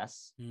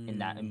success and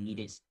that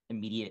Mm,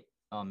 immediate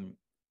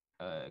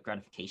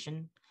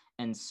gratification.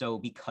 And so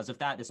because of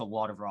that, there's a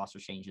lot of roster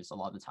changes a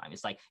lot of the time.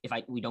 It's like if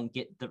we don't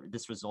get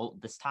this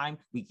result this time,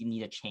 we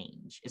need a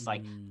change. It's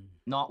like mm,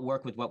 not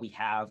work with what we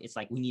have. It's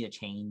like we need a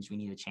change, we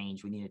need a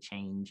change, we need a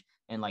change,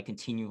 and like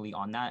continually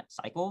on that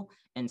cycle.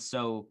 And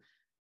so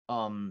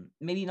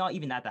maybe not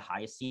even at the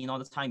highest scene all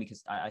the time,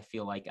 because I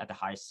feel like at the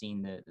highest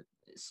scene the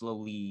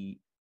slowly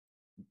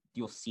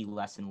you'll see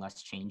less and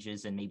less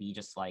changes, and maybe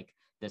just like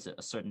there's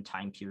a certain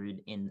time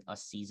period in a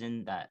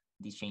season that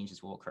these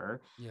changes will occur.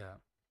 yeah.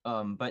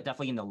 But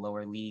definitely in the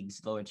lower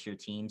leagues, lower tier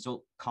teams,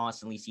 you'll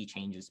constantly see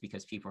changes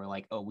because people are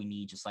like, oh, we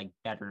need just like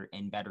better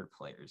and better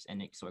players.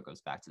 And it sort of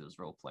goes back to those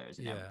role players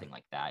and Yeah. everything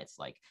like that. It's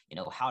like,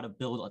 how to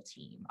build a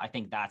team. I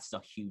think that's a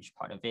huge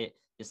part of it.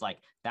 Is like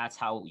that's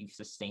how you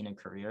sustain a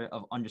career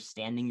of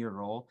understanding your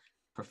role,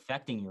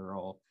 perfecting your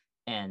role,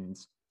 and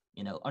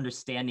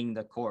understanding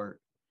the core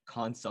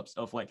concepts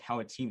of like how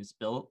a team is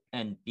built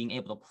and being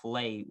able to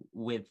play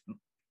with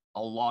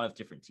a lot of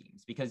different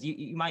teams, because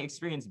you might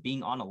experience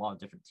being on a lot of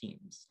different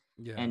teams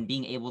Yeah. and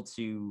being able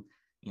to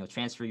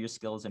transfer your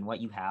skills and what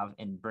you have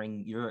and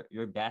bring your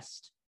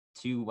best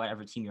to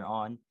whatever team you're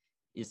on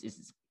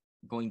is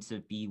going to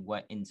be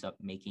what ends up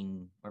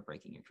making or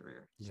breaking your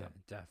career. So Yeah,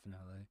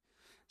 definitely.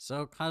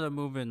 So, kind of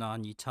moving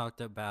on, you talked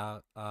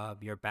about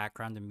your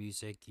background in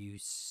music. You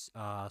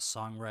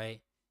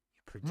songwrite,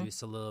 you mhm.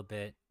 produce a little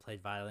bit,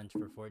 played violin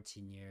for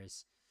 14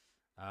 years.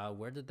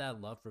 Where did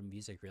that love for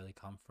music really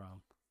come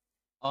from?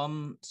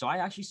 So I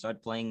actually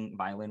started playing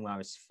violin when I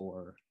was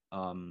 4.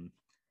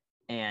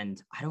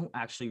 And I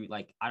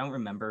don't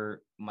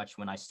remember much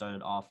when I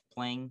started off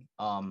playing.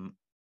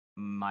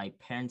 My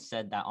parents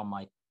said that on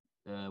my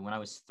when I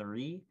was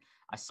 3,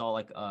 I saw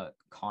like a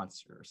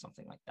concert or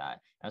something like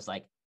that. I was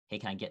like, "Hey,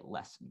 can I get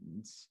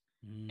lessons?"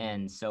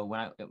 And Mm. so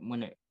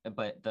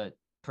but the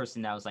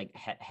person that was like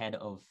head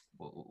of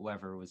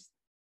whoever was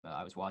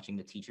I was watching,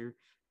 the teacher,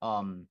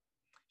 um,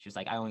 she was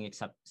like, "I only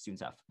accept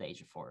students at the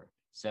age of 4."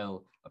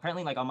 So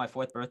apparently, like on my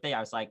 4th birthday, I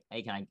was like,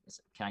 "Hey, can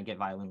I get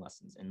violin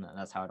lessons?" And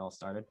that's how it all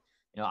started.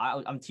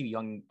 I'm too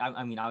young.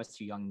 I mean, I was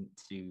too young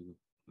to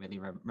really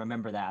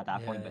remember that at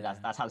that point, Yeah, but yeah.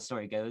 that's how the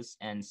story goes.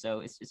 And so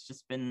it's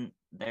just been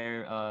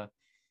there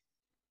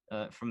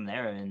from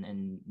there,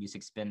 and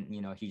music's been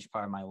a huge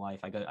part of my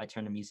life. I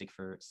turn to music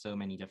for so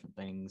many different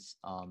things,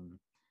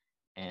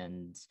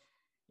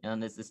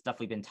 and there's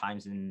definitely been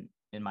times in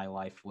my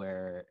life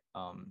where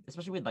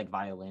especially with like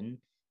violin,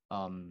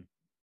 um,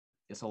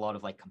 there's a lot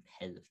of like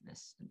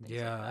competitiveness and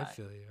things like Yeah, I that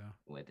feel you.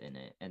 within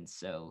it, and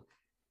so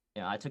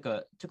I took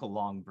a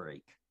long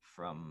break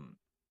from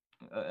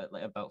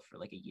like about for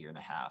like a year and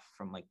a half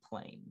from like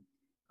playing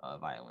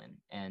violin,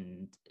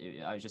 and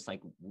I was just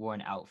like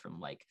worn out from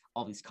like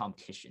all these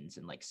competitions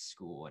and like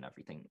school and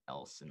everything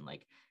else, and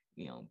like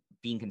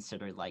being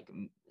considered like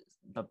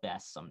the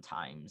best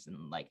sometimes,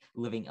 and like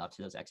living up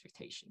to those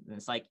expectations. And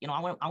it's like I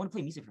want to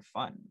play music for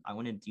fun. I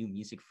want to do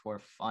music for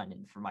fun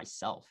and for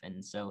myself.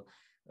 And so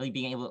really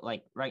being able to,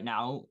 like, right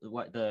now,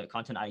 what the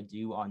content I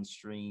do on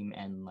stream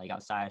and like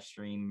outside of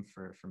stream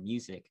for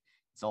music,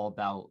 it's all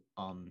about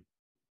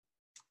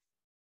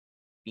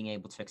being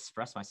able to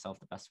express myself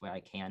the best way I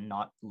can,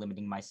 not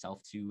limiting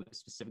myself to a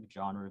specific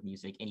genre of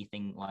music,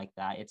 anything like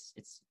that. It's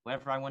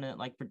whatever I want to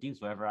like produce,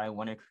 whatever I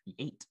want to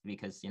create,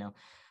 because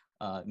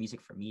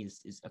music for me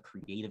is a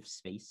creative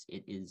space.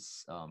 It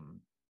is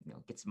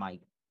gets my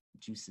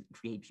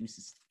creative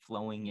juices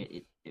flowing.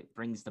 It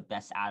brings the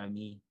best out of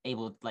me,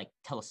 able to like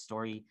tell a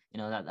story.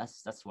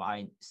 That's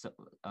why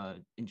I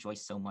enjoy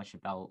so much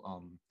about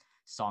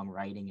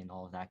songwriting and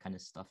all of that kind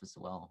of stuff as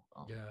well.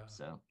 Yeah.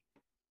 So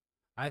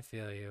I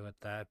feel you with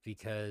that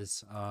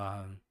because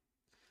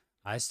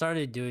I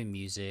started doing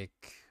music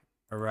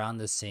around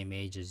the same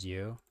age as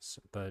you,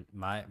 but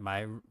my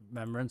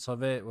remembrance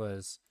of it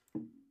was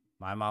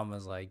my mom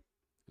was like,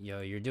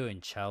 "Yo, you're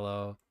doing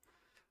cello.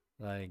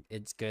 Like,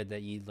 it's good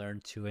that you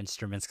learn 2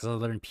 instruments." Because I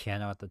learned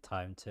piano at the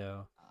time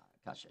too.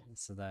 gotcha.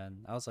 So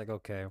then I was like,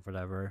 okay,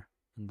 whatever.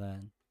 And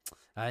then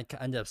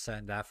ended up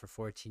studying that for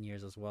 14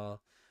 years as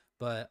well.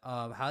 But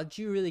how did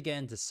you really get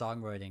into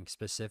songwriting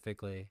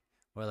specifically,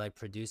 or like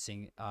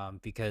producing?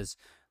 Because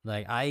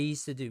like I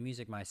used to do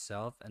music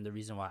myself, and the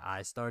reason why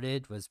I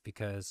started was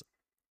because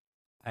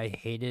I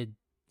hated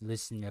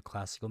listening to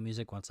classical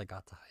music once I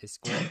got to high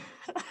school.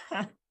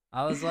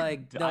 I was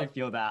like, I no,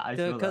 feel that. I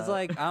feel because that.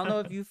 like I don't know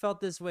if you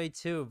felt this way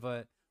too,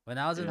 but when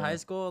I was in high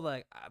school,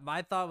 like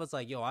my thought was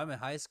like, yo, I'm in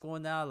high school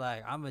now.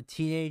 Like I'm a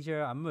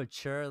teenager. I'm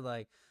mature.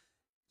 Like,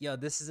 yo,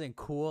 this isn't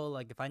cool.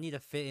 Like if I need to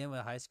fit in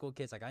with high school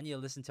kids, like I need to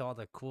listen to all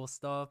the cool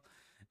stuff.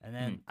 And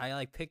then Mhm, I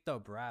like picked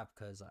up rap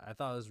because I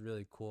thought it was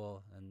really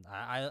cool, and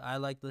I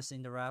like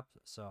listening to rap.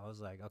 So I was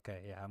like,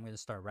 okay, yeah, I'm gonna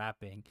start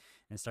rapping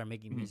and start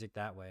making mhm, music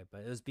that way.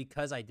 But it was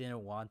because I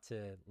didn't want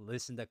to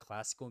listen to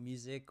classical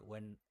music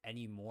when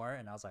anymore,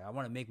 and I was like, I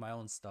want to make my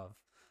own stuff,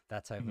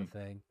 that type of mhm.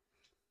 thing.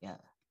 Yeah.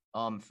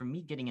 For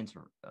me, getting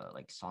into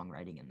like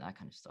songwriting and that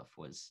kind of stuff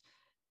was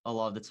a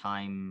lot of the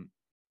time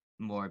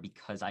more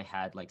because I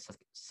had like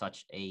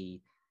such a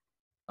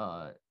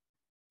uh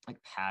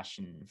like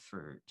passion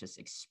for just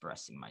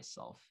expressing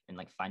myself and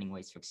like finding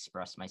ways to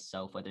express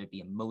myself, whether it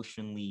be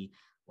emotionally,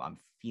 what I'm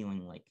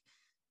feeling, like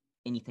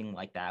anything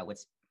like that,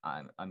 what's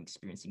I'm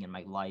experiencing in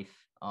my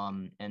life.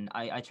 And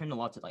I turned a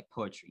lot to like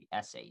poetry,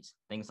 essays,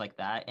 things like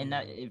that, and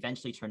that Yeah,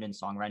 eventually turned into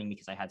songwriting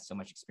because I had so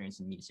much experience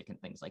in music and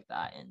things like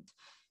that, and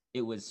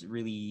it was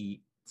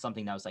really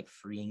something that was like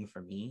freeing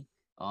for me,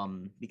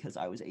 because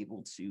I was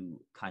able to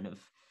kind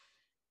of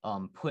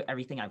put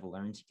everything I've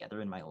learned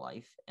together in my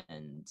life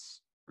and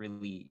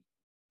really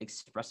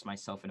express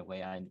myself in a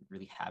way I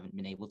really haven't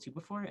been able to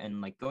before.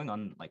 And like going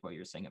on like what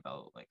you're saying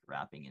about like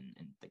rapping and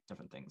like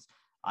different things,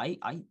 I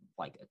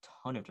like a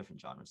ton of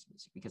different genres of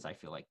music because I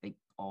feel like they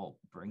all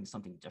bring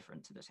something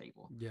different to the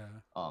table. yeah,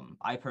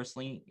 I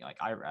personally like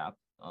I rap.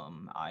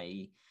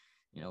 I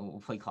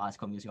play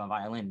classical music on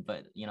violin,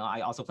 but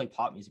I also play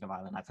pop music on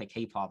violin. I play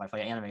K-pop, I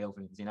play anime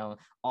openings,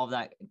 all of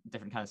that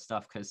different kind of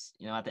stuff. Because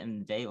at the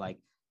end of the day, like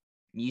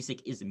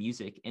music is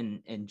music,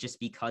 and just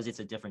because it's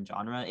a different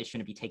genre, it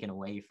shouldn't be taken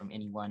away from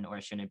anyone, or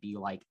it shouldn't be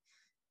like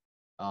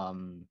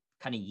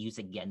kind of used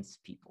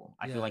against people.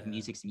 I feel Yeah, like yeah,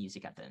 music's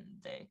music at the end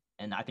of the day,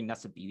 and I think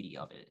that's the beauty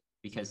of it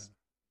yeah, because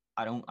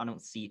I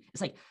don't see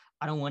it's like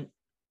I don't want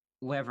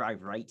whatever I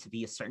write to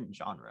be a certain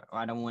genre, or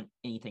I don't want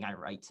anything I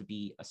write to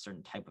be a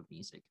certain type of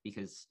music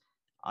because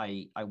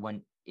I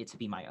want it to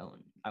be my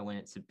own. I want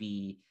it to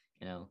be,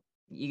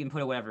 you can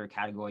put it whatever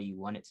category you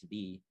want it to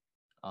be.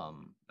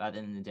 But at the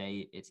end of the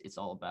day, it's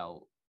all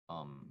about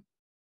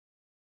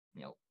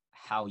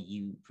how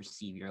you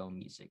perceive your own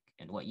music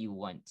and what you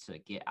want to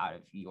get out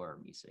of your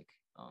music.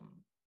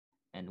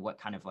 And what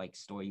kind of like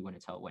story you want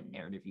to tell, what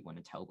narrative you want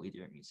to tell with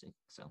your music.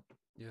 So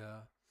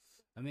yeah.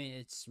 I mean,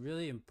 it's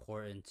really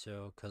important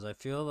too, because I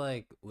feel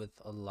like with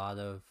a lot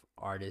of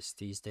artists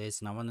these days,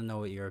 and I want to know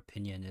what your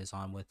opinion is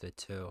on with it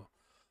too.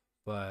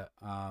 But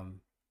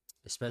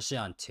especially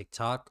on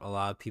TikTok, a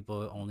lot of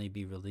people only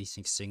be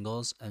releasing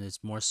singles, and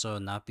it's more so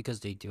not because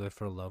they do it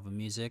for the love of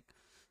music,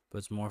 but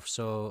it's more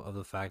so of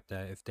the fact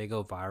that if they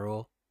go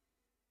viral,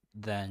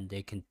 then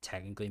they can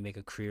technically make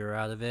a career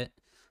out of it.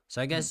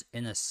 So I mhm. guess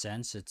in a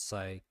sense, it's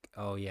like,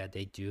 oh yeah,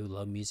 they do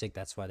love music.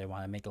 That's why they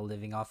want to make a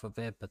living off of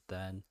it. But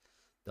then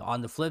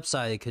on the flip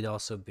side, it could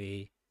also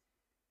be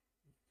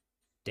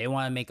they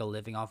want to make a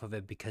living off of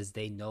it because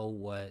they know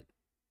what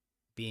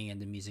being in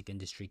the music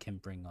industry can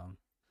bring them,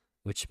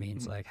 which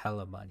means Mhm. like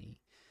hella money,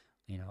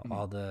 Mhm.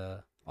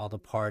 all the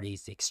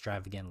parties, the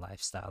extravagant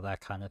lifestyle,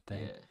 that kind of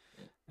thing. Yeah,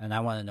 yeah. And I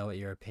want to know what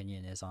your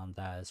opinion is on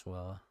that as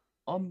well.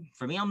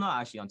 For me, I'm not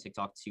actually on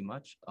TikTok too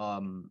much.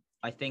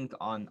 I think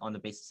on the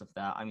basis of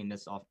that, I mean,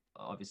 this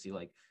obviously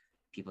like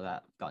people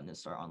that gotten to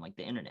start on like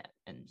the internet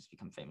and just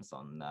become famous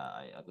on that.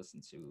 I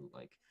listened to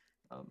like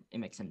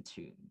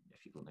MXM2, if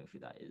people know who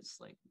that is.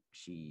 Like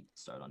she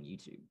started on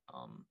YouTube,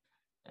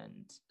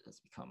 and has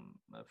become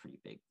a pretty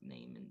big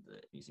name in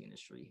the music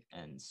industry.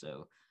 And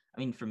so, I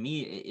mean, for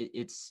me,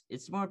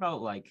 it's more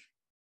about like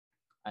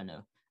I don't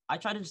know. I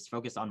try to just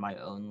focus on my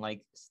own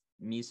like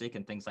music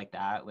and things like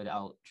that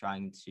without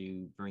trying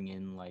to bring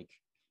in like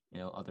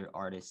other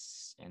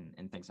artists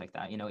and things like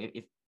that.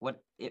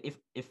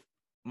 If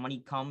money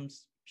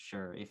comes,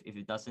 sure. If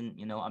it doesn't,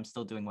 I'm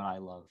still doing what I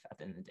love at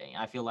the end of the day.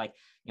 And I feel like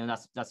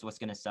that's what's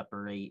gonna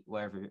separate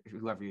whoever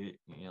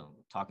you're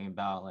talking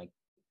about, like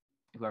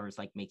whoever's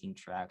like making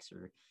tracks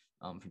or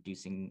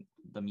producing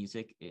the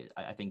music.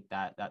 I think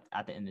that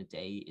at the end of the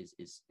day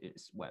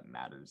is what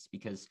matters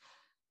because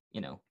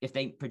if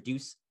they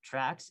produce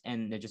tracks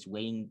and they're just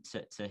waiting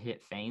to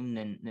hit fame,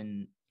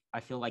 then I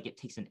feel like it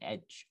takes an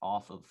edge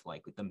off of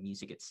like the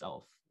music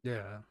itself.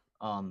 Yeah.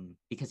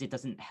 Because it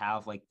doesn't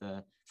have like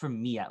for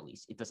me at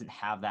least, it doesn't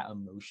have that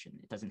emotion.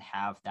 It doesn't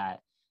have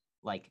that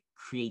like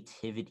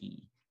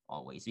creativity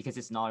always because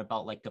it's not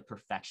about like the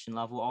perfection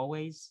level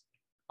always.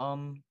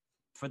 Um,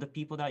 for the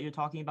people that you're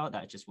talking about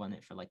that just want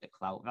it for like the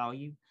clout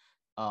value.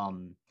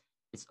 Um,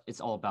 it's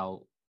all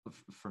about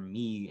for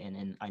me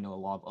and I know a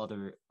lot of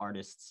other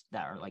artists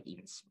that are like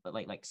even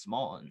like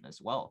small and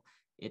as well.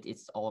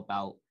 It's all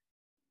about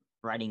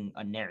writing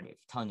a narrative,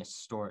 telling a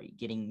story,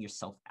 getting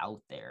yourself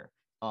out there,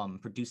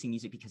 producing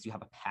music because you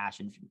have a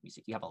passion for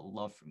music, you have a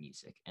love for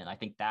music, and I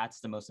think that's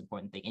the most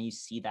important thing. And you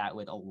see that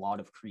with a lot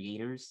of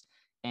creators.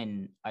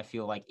 And I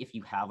feel like if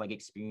you have like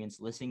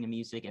experience listening to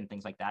music and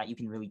things like that, you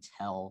can really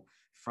tell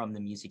from the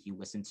music you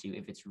listen to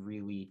if it's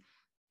really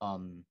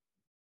um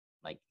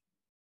like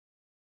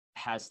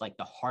has like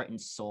the heart and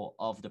soul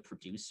of the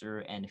producer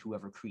and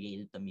whoever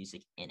created the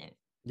music in it.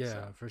 Yeah,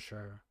 So for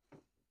sure.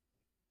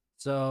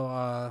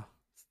 So,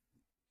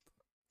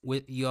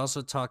 with you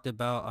also talked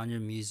about on your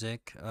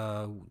music,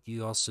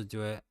 you also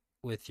do it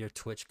with your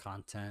Twitch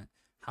content.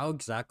 How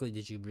exactly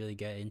did you really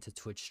get into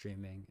Twitch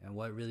streaming, and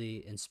what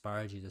really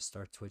inspired you to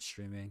start Twitch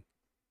streaming?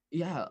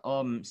 yeah,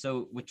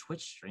 so with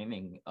Twitch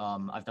streaming,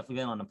 I've definitely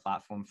been on the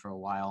platform for a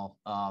while.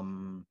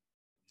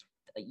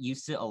 I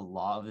used it a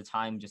lot of the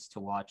time just to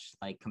watch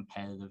like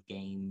competitive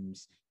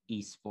games,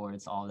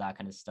 esports, all that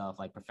kind of stuff,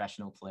 like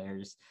professional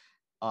players.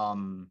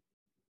 Um,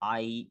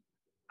 I,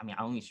 I mean,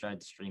 I only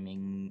started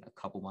streaming a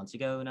couple months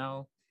ago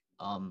now.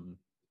 Um,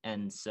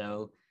 and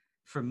so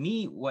for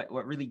me, what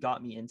really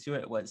got me into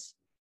it was,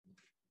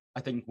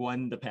 I think,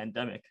 one, the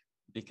pandemic,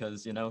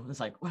 because it's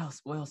like what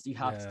else do you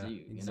have to Yeah,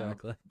 do.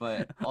 exactly.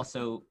 But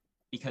also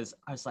because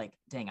I was like,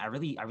 dang, I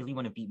really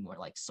want to be more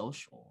like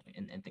social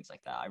and things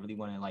like that. I really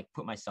want to like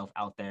put myself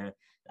out there,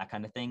 that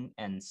kind of thing.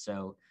 And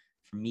so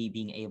for me,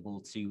 being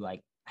able to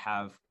like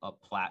have a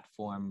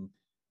platform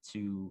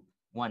to,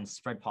 one,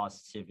 spread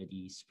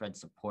positivity, spread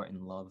support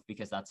and love,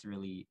 because that's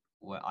really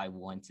what I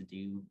want to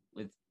do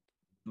with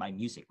my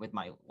music, with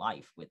my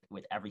life,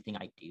 with everything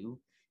I do.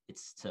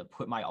 It's to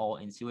put my all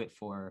into it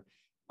for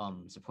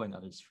supporting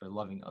others, for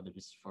loving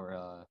others,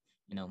 for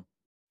you know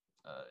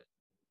uh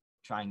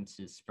trying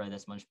to spread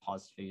as much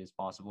positivity as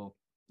possible.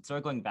 Sort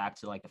of going back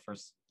to like the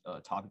first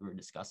topic we were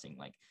discussing,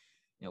 like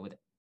with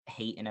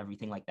hate and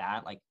everything like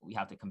that, like we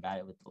have to combat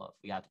it with love.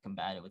 We have to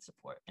combat it with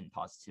support and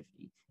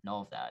positivity and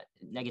all of that.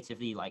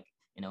 Negativity, like,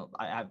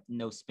 I have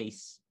no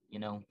space,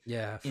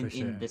 Yeah, for in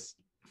sure. this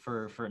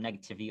for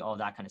negativity, all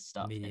that kind of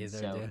stuff. Me And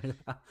neither, so dude.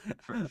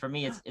 for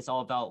me, it's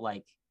all about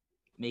like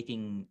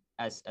making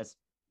as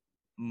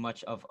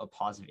much of a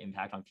positive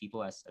impact on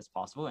people as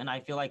possible. And I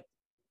feel like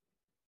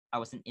I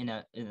wasn't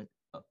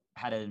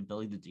had an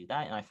ability to do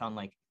that, and I found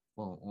like,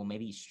 well,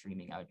 maybe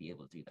streaming I would be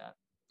able to do that.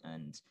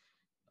 And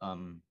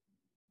um,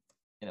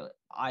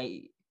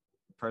 I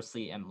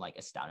personally am like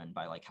astounded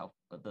by like how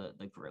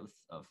the growth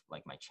of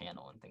like my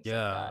channel and things like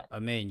Yeah, that. I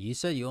mean, you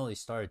said you only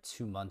started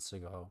 2 months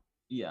ago,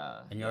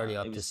 Yeah, and you're yeah, already it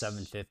up to was.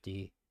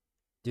 750.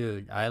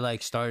 Dude, I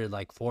like started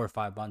like 4 or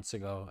 5 months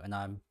ago, and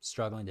I'm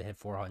struggling to hit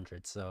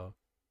 400. So,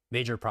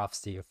 major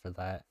props to you for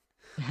that.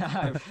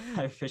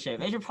 I appreciate it.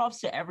 Major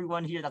props to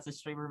everyone here that's a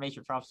streamer.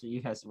 Major props to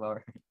you as well.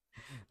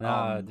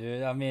 Nah, um,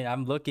 dude. I mean,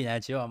 I'm looking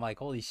at you. I'm like,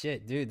 holy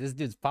shit, dude. This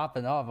dude's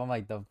popping off. I'm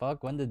like, the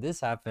fuck? When did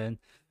this happen?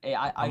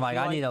 I'm I like,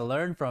 feel I need like to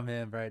learn from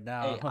him right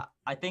now.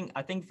 I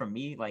think for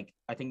me, like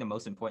I think the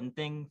most important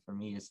thing for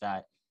me is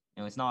that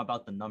it's not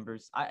about the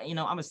numbers.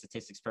 I'm a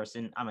statistics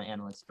person, I'm an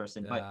analytics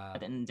person, but Yeah, at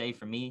the end of the day,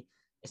 for me,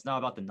 it's not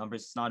about the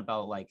numbers. It's not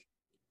about like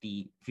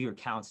the viewer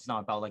counts. It's not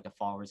about like the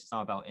followers. It's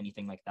not about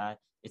anything like that.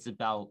 It's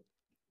about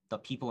the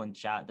people in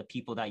chat, the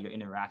people that you're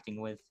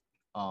interacting with.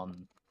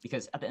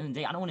 Because at the end of the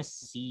day, I don't want to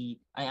see.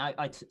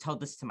 Tell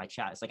this to my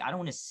chat. It's like I don't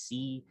want to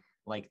see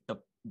like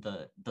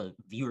the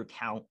viewer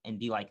count and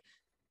be like,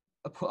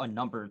 put a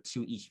number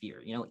to each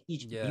viewer.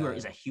 Each viewer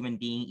is yeah, a human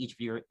being. Each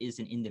viewer is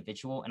an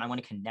individual, and I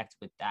want to connect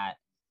with that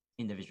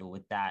individual,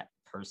 with that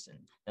person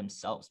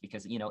themselves,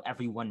 because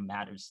everyone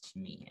matters to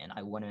me, and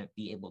I want to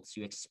be able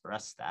to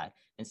express that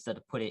instead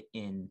of put it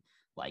in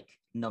like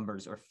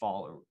numbers or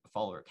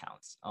follower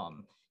counts.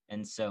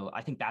 And so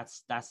I think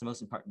that's the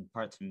most important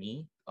part to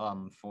me,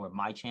 for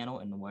my channel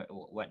and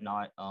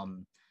whatnot.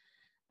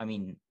 I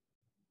mean,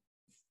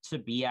 to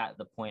be at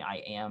the point I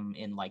am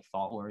in like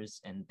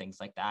followers and things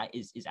like that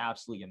is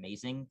absolutely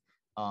amazing.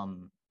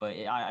 But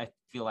I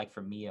feel like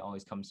for me, it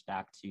always comes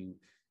back to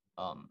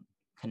um,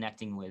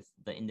 connecting with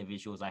the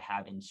individuals I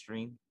have in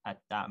stream at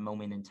that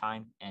moment in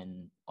time,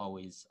 and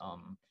always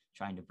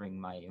trying to bring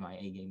my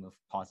A game of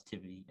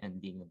positivity and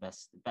being the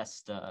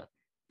best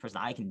person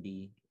I can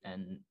be,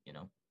 and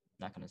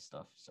that kind of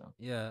stuff. So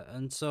yeah.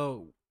 And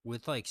so,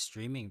 with like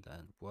streaming,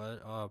 then,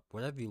 what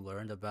have you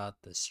learned about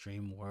the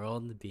stream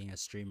world, being a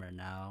streamer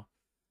now?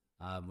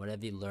 What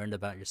have you learned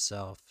about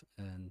yourself,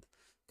 and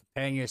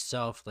comparing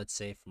yourself, let's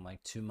say, from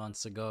like 2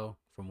 months ago,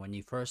 from when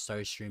you first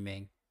started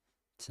streaming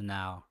to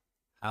now?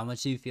 How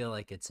much do you feel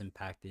like it's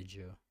impacted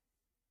you?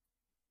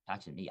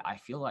 back to me, I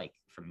feel like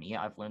for me,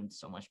 I've learned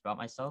so much about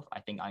myself. I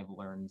think I've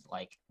learned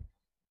like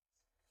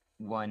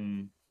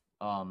one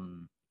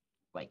um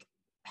like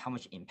how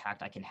much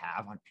impact I can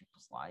have on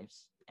people's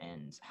lives,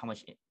 and how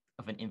much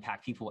of an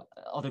impact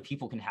other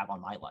people can have on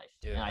my life.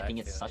 And Dude, I I think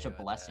it's feel such a you with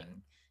that. blessing,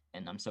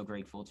 and I'm so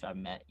grateful to have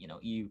met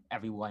you,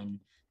 everyone.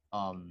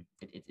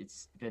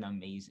 It's been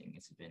amazing.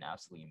 It's been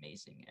absolutely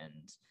amazing.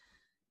 And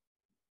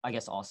I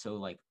guess also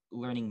like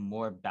learning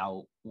more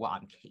about what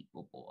I'm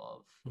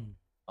capable of.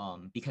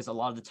 Mm. Because a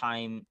lot of the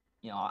time,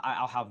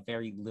 I'll have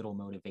very little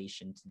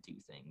motivation to do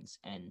things,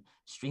 and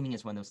streaming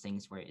is one of those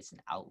things where it's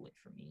an outlet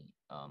for me,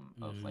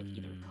 of like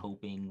either Mm,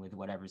 coping with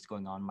whatever's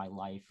going on in my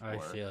life, I or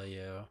feel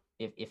you.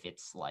 if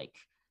it's like,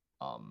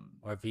 um,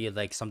 Or if you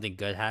like something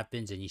good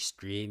happens and you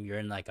stream, you're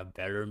in like a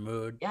better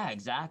mood. yeah,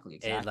 exactly, It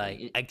exactly.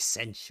 like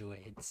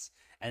accentuates.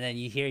 And then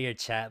you hear your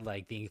chat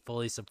like being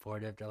fully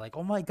supportive. They're like,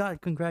 "Oh my god,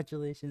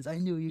 congratulations! I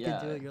knew you could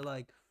do Yeah, it." You're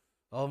like,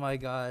 "Oh my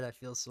god, I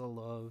feel so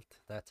loved."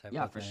 That type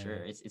yeah, of for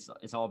sure. thing.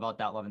 It's all about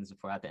that love and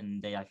support. At the end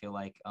of the day, I feel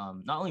like,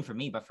 not only for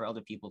me but for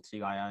other people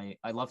too.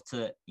 I love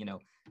to,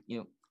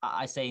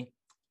 I say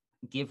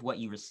give what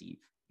you receive,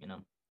 you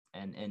know,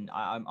 and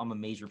I'm a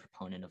major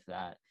proponent of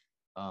that,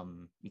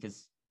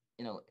 because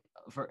you know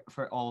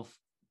for all of,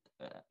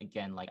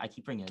 again, like I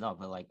keep bringing it up,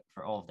 but like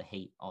for all of the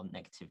hate, all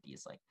negativity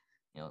is like,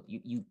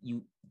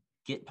 you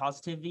get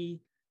positivity,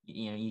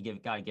 you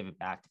gotta give it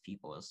back to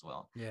people as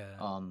well.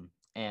 Yeah.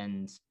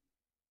 And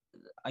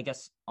I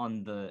guess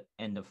on the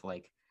end of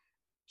like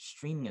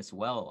streaming as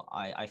well,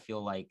 I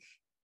feel like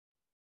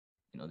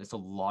there's a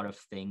lot of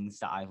things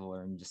that I've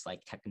learned just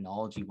like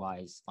technology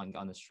wise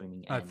on the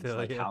streaming I end, feel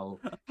like you.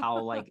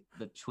 how like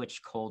the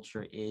Twitch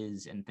culture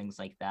is and things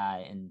like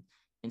that, and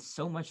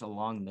so much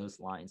along those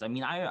lines. I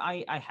mean,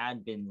 I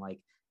had been like,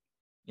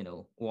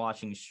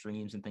 watching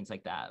streams and things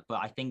like that, but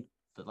I think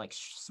the like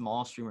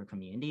small streamer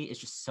community is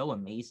just so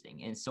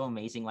amazing, and it's so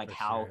amazing like For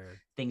how sure.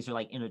 things are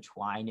like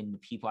intertwined in the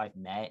people I've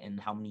met, and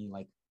how many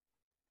like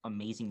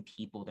amazing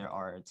people there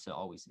are to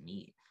always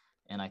meet.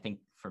 And I think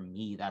for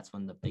me, that's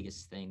one of the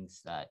biggest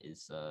things that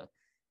is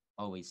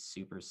always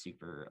super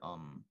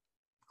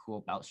cool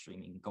about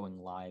streaming, going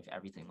live,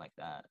 everything like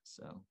that.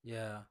 So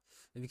Yeah.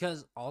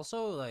 Because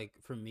also like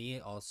for me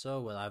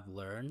also what I've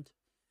learned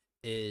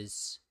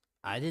is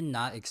I did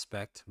not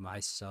expect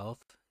myself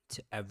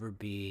to ever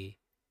be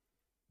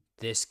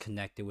this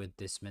connected with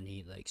this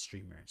many like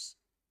streamers.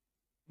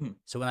 Hmm.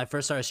 So when I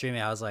first started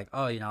streaming, I was like,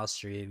 oh, I'll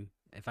stream.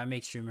 If I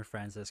make streamer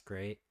friends, that's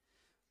great.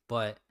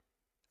 But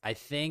I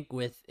think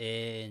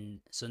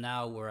so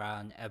now we're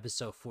on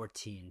episode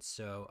 14.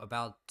 So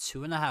about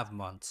 2.5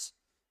 months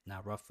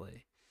now,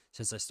 roughly,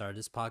 since I started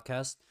this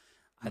podcast.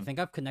 I Hmm. think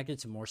I've connected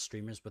to more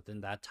streamers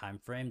within that time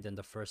frame than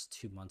the first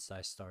 2 months that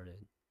I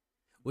started,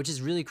 which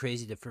is really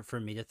crazy for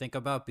me to think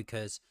about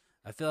because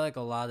I feel like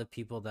a lot of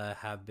people that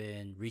have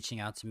been reaching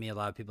out to me, a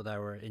lot of people that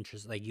were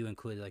interested, like you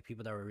included, like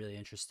people that were really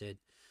interested.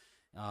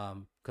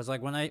 Because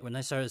like when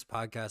I started this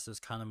podcast, it was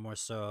kind of more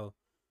so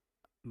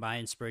my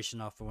inspiration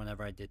off of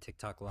whenever I did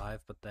TikTok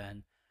live, but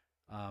then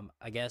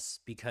I guess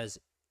because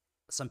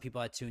some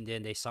people had tuned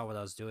in, they saw what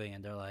I was doing,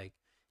 and they're like,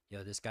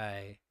 "Yo, this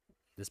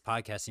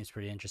podcast seems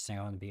pretty interesting.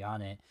 I want to be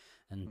on it."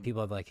 And Hmm.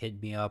 people have like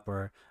hit me up,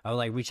 or I would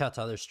like reach out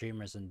to other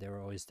streamers, and they were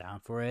always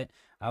down for it.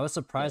 I was Yeah,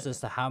 surprised yeah. as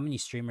to how many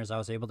streamers I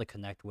was able to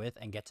connect with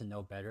and get to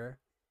know better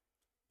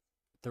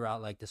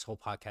throughout like this whole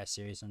podcast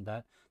series, and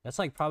that's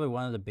like probably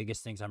one of the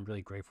biggest things I'm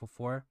really grateful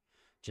for,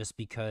 just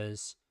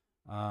because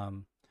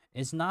um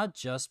it's not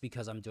just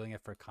because I'm doing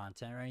it for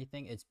content or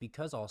anything. It's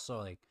because also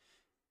like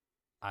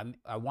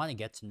I want to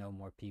get to know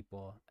more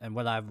people. And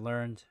what I've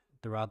learned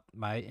throughout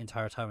my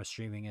entire time of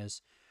streaming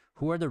is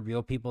who are the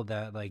real people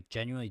that like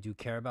genuinely do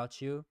care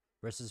about you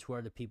versus who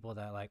are the people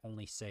that like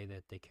only say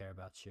that they care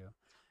about you.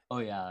 Oh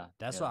yeah,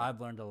 That's what yeah. I've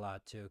learned a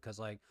lot too, because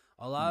like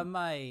a lot Hmm. of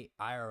my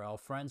IRL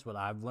friends, what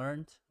I've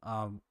learned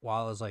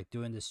while I was like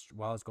doing this,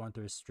 while I was going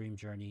through this stream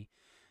journey,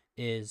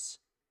 is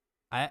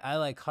I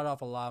like cut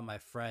off a lot of my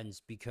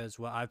friends because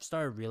what I've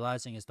started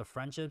realizing is the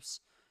friendships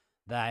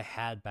that I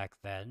had back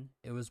then,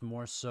 it was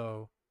more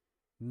so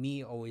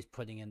me always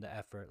putting in the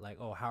effort, like,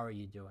 oh, how are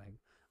you doing?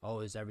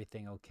 Oh, is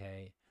everything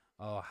okay?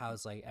 Oh,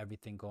 how's like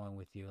everything going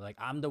with you? Like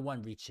I'm the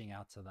one reaching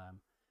out to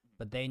them,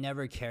 but they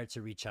never cared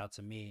to reach out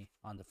to me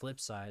on the flip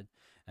side,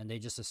 and they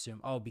just assume,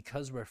 oh,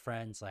 because we're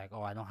friends, like,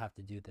 oh, I don't have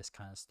to do this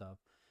kind of stuff.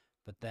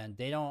 But then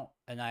they don't,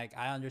 and I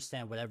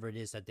understand whatever it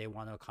is that they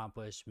want to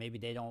accomplish. Maybe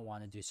they don't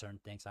want to do certain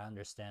things. I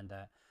understand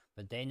that,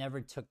 but they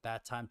never took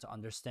that time to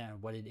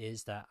understand what it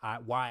is that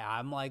why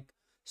I'm like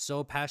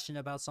so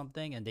passionate about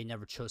something, and they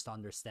never chose to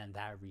understand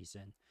that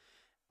reason.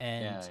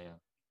 And Yeah, yeah.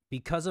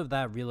 because of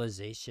that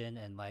realization,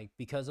 and like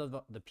because of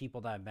the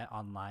people that I met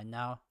online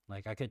now,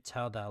 like I could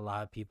tell that a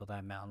lot of people that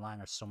I met online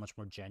are so much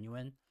more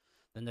genuine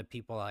than the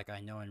people like I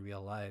know in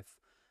real life.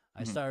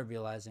 I Hmm. started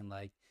realizing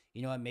like,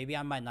 you know what, maybe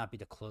I might not be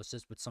the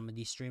closest with some of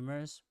these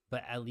streamers,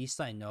 but at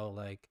least I know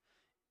like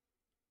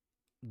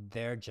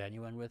they're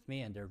genuine with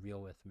me and they're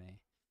real with me.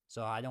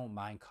 So I don't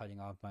mind cutting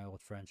off my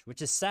old friends,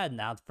 which is sad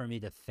now for me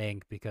to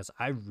think because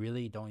I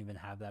really don't even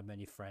have that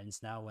many friends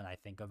now when I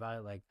think about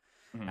it. Like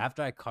Hmm.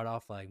 after I cut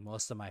off like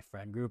most of my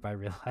friend group, I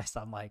realized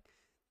I'm like,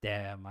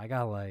 damn, I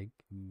got like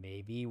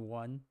maybe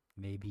one,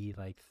 maybe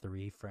like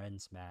three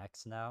friends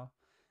max now.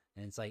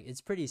 And it's like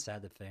it's pretty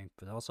sad to think,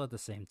 but also at the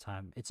same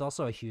time, it's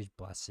also a huge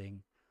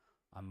blessing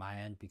on my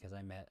end because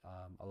I met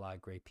a lot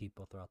of great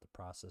people throughout the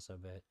process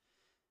of it.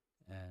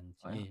 And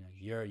Oh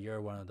yeah.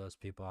 you're one of those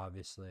people,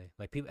 obviously.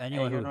 Like people, Hey,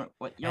 anyone who, you're one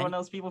any of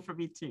those people for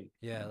me too.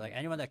 yeah, like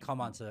anyone that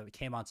Yeah.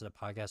 came onto the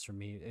podcast for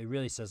me, it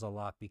really says a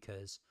lot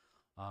because,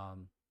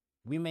 um,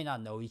 we may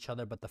not know each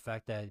other, but the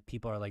fact that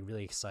people are like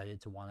really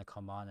excited to want to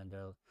come on and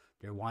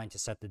they're wanting to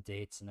set the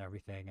dates and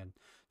everything, and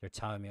they're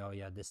telling me, oh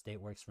yeah, this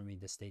date works for me,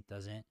 this date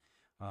doesn't.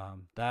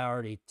 That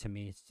already to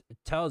me it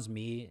tells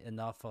me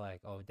enough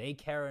like, oh, they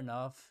care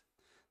enough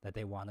that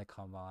they want to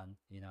come on,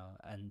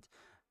 and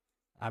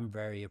I'm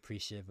very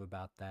appreciative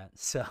about that.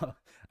 So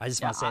I just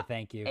Yeah, want to say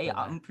thank you hey, for that.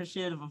 I'm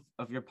appreciative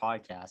of your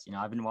podcast.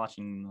 I've been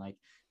watching like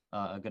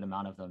a good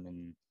amount of them,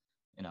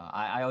 and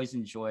I always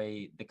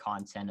enjoy the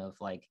content of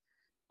like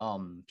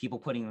people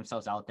putting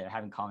themselves out there,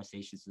 having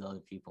conversations with other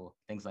people,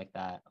 things like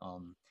that. I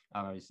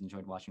always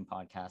enjoyed watching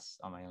podcasts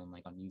on my own,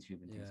 like on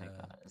YouTube and things like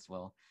Yeah. that as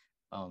well.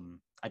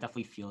 I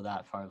definitely feel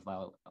that part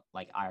about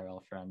like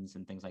IRL friends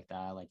and things like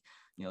that, like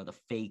the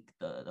fake,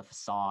 the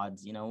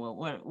facades,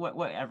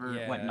 whatever,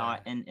 Yeah.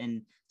 whatnot,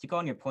 and to go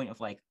on your point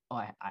of like, oh,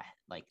 I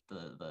like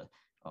the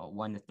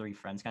 1 to 3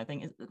 friends kind of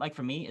thing. Like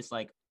for me, it's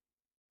like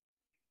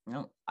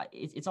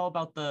it's all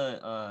about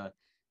the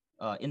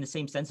in the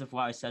same sense of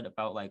what I said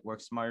about like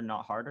work smarter,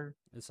 not harder.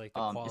 It's like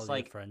the It's quality of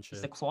like it's the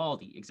friendships.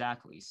 quality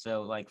exactly.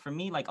 So like for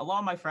me, like a lot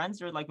of my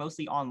friends are like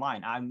mostly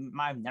online.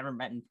 I've never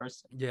met in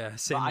person, Yeah, but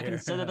same I here.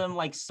 consider them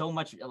like so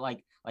much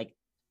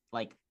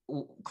like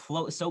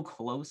close, so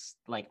close.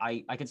 Like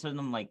I consider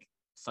them like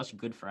such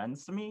good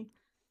friends to me.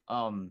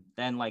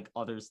 Than like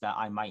others that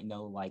I might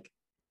know like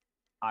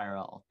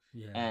IRL.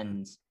 Yeah.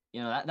 And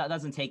that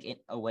doesn't take it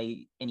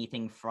away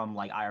anything from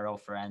like IRL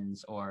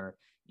friends, or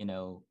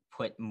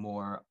put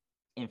more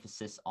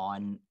emphasis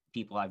on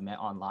people I've met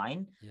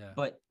online. Yeah.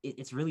 But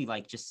it's really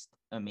like just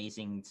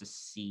amazing to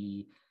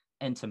see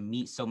and to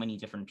meet so many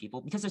different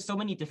people, because there's so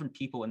many different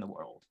people in the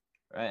world,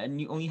 right?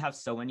 And you only have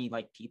so many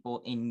like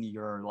people in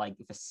your like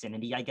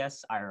vicinity, I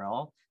guess,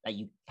 IRL, that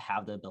you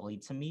have the ability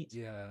to meet.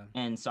 Yeah.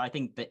 And so I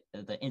think that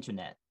the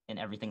internet and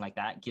everything like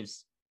that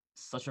gives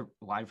such a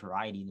wide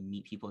variety to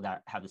meet people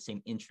that have the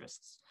same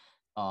interests,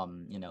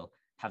 you know,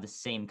 have the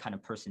same kind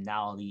of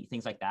personality,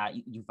 things like that.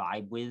 You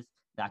vibe with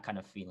that kind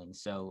of feeling.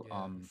 So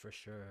Yeah, for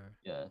sure.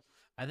 yeah.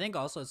 I think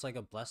also it's like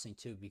a blessing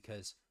too,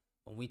 because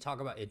when we talk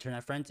about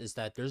internet friends, is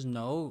that there's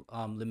no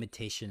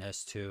limitation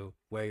as to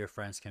where your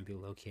friends can be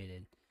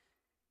located.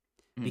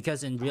 Mhm.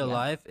 Because in Oh real yeah.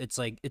 life, it's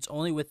like it's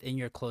only within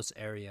your close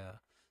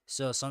area.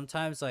 So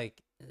sometimes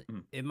like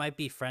Mhm. it might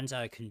be friends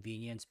out of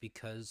convenience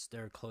because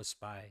they're close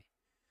by.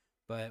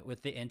 But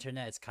with the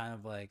internet, it's kind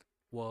of like,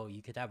 whoa,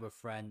 you could have a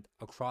friend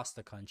across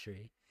the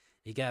country.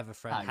 You could have a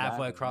friend Yeah,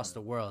 halfway exactly. across Yeah.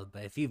 the world.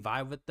 But if you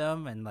vibe with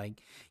them and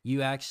like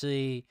you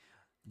actually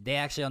they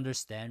actually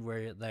understand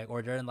where like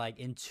or they're like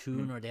in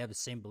Mhm. tune or they have the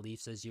same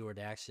beliefs as you or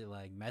they actually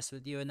like mess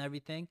with you and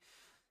everything,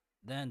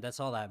 then that's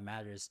all that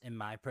matters in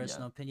my Yeah.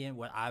 personal opinion.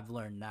 What I've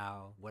learned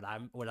now, what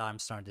I'm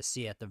starting to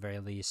see at the very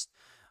least.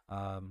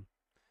 Um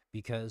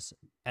because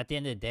at the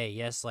end of the day,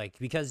 yes, like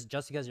because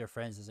just because you're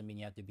friends doesn't mean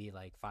you have to be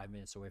like 5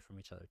 minutes away from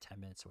each other, 10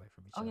 minutes away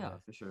from each Oh yeah,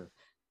 other. for sure.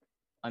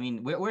 I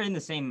mean, we're in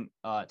the same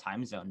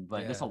time zone,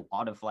 but there's Yeah, a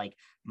lot of like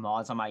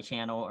mods on my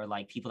channel or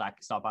like people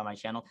that stop by my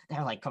channel that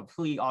are like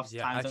completely off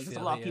yeah, time I zone. There's a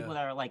feel lot of people you.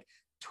 that are like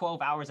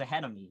 12 hours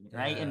ahead of me,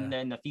 right? Yeah, In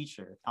the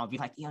future, I'll be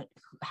like, yeah,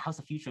 how's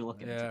the future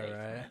looking yeah, today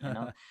for me, you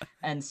know? right.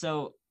 And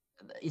so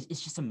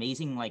it's just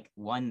amazing, like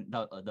one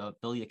the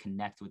ability to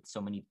connect with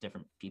so many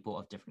different people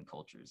of different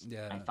cultures.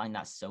 I Yeah, find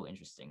that so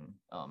interesting.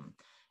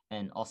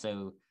 And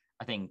also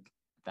I think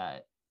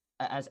that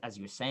as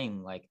you were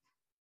saying, like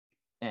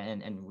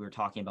and we were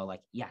talking about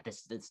like yeah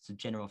this the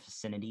general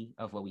vicinity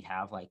of what we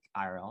have like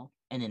IRL,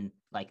 and then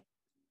like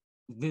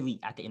really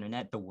at the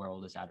internet the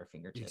world is at our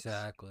fingertips,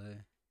 exactly.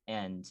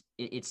 and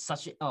it's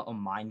such a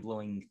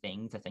mind-blowing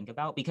thing to think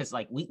about because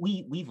like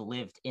we've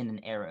lived in an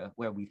era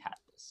where we've had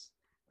this,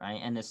 right?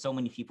 And there's so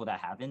many people that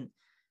haven't.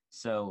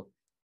 So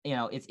you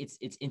know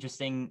it's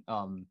interesting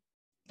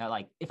that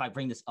like if I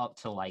bring this up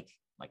to like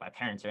my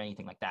parents or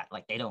anything like that,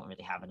 like they don't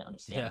really have an Yeah,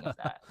 understanding of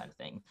that kind of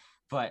thing.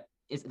 But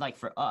it's like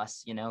for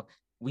us, you know,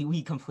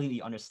 we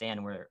completely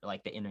understand where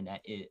like the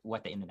internet is,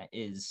 what the internet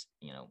is,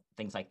 you know,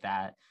 things like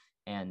that.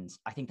 And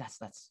I think that's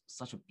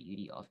such a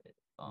beauty of it,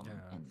 yeah,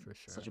 and for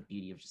such sure. a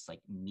beauty of just like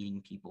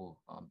meeting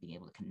people, being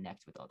able to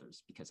connect with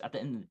others. Because at the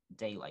end of the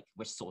day, like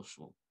we're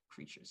social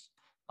creatures,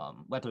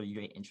 whether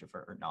you're an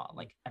introvert or not.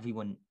 Like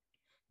everyone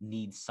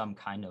needs some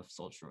kind of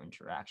social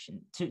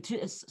interaction to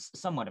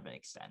somewhat of an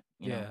extent,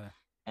 you know. Yeah,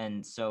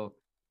 And so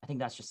I think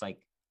that's just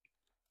like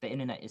the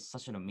internet is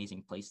such an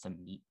amazing place to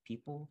meet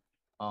people.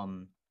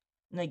 Um,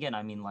 and again,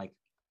 I mean, like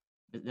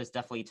there's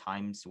definitely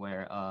times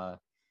where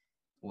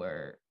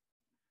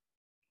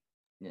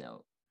you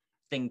know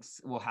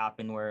things will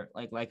happen where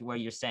like where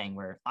you're saying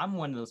where I'm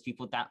one of those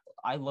people that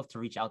I love to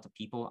reach out to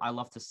people. I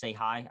love to say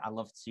hi. I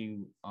love to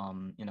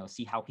you know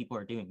see how people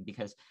are doing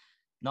because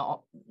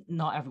not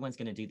not everyone's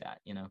gonna do that,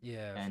 you know.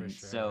 yeah, for And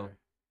so sure.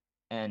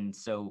 and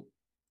so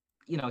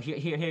you know,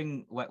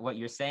 hearing what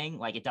you're saying,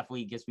 like it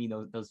definitely gives me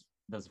those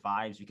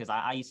vibes because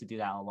I used to do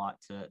that a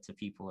lot to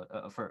people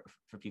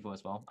for people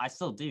as well. I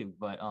still do,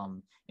 but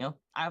you know,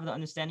 I have the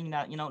understanding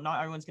that you know not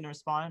everyone's gonna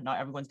respond, not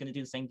everyone's gonna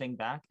do the same thing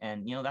back,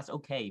 and you know that's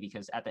okay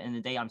because at the end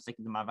of the day, I'm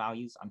sticking to my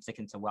values. I'm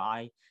sticking to what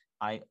I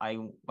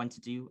want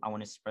to do. I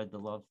want to spread the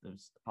love, the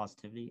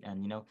positivity,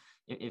 and you know,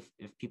 if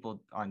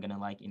people aren't gonna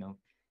like you know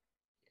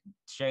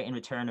share it in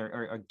return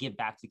or give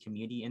back to the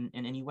community in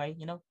any way,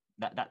 you know,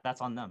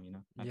 that's on them, you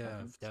know, that kind of Yeah,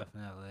 thing. So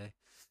definitely.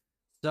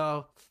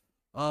 So,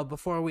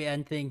 before we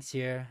end things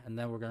here, and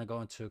then we're gonna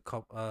go into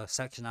a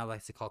section I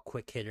like to call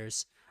quick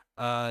hitters.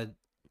 Uh,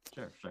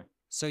 sure, sure.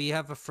 so you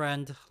have a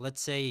friend,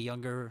 let's say a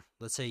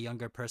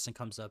younger person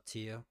comes up to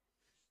you.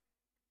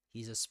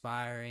 He's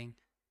aspiring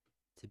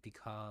to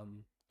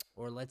become,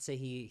 or let's say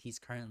he's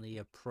currently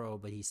a pro,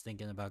 but he's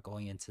thinking about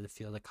going into the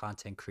field of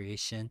content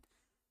creation.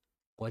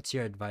 What's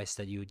your advice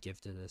that you would give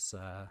to this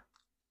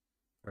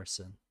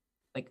person?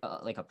 Like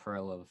a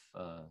pro of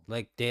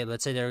Like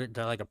let's say they're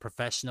like a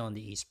professional in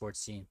the esports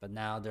scene, but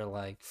now they're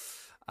like,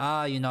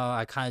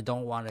 I kind of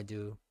don't want to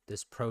do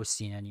this pro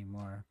scene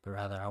anymore, but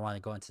rather I want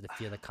to go into the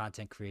field of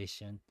content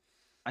creation.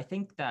 I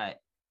think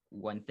that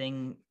one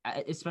thing,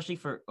 especially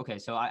for okay,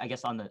 so I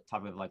guess on the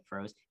topic of like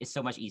pros, it's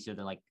so much easier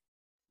to like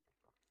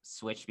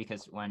switch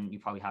because when you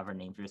probably have a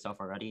name for yourself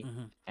already,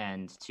 Hmm.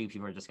 and two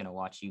people are just gonna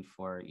watch you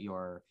for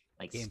your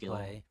like skill,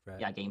 Gameplay, right?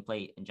 yeah,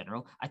 gameplay in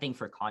general. I think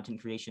for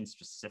content creation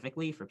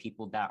specifically, for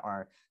people that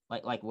are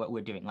like what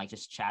we're doing, like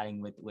just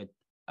chatting with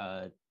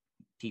uh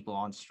people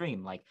on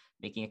stream, like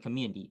making a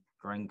community,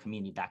 growing a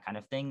community, that kind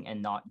of thing,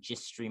 and not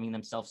just streaming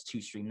themselves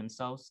to stream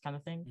themselves kind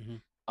of thing. Hmm.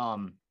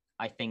 Um,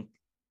 I think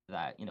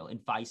that you know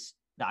advice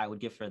that I would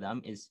give for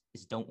them is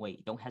don't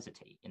wait, don't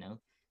hesitate. You know,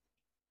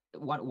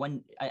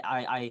 one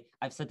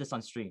I've said this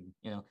on stream.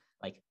 You know,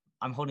 like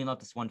I'm holding up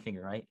this one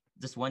finger, right?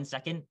 Just 1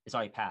 second, it's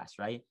already passed,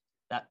 right?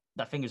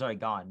 That finger's already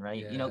gone,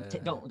 right? You know,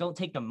 Yeah, don't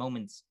take the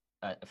moments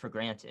for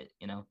granted.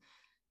 You know,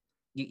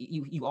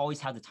 you always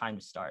have the time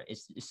to start.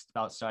 It's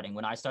about starting.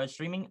 When I started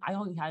streaming, I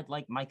only had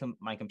like my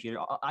computer.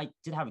 I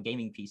did have a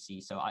gaming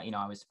PC, so I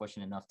was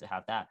fortunate enough to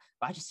have that.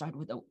 But I just started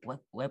with a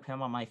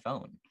webcam on my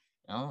phone,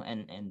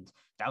 and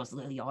that was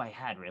literally all I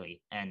had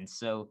really. And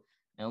so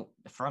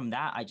from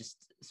that, I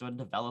just sort of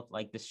developed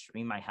like the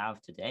stream I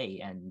have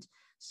today. And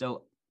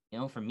so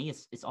for me,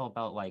 it's all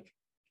about like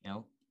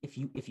if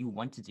you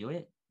want to do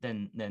it,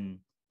 then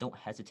don't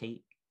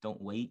hesitate,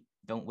 don't wait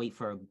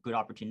for a good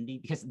opportunity,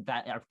 because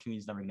that opportunity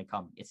is never going to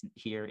come. It's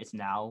here, it's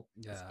now,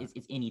 Yeah.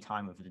 it's any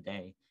time of the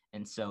day.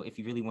 And so if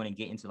you really want to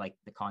get into like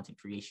the content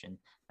creation,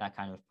 that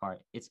kind of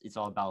part, it's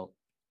all about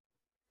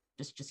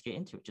just get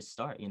into it, just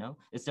start.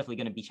 It's definitely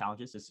going to be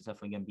challenges, it's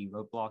definitely going to be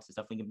roadblocks, it's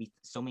definitely going to be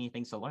so many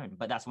things to learn,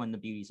 but that's one of the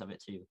beauties of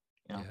it too.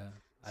 Yeah.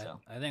 So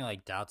I think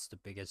like doubt's the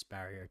biggest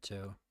barrier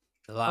too.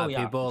 A oh lot of yeah,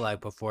 for people sure.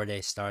 like before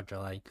they start, they're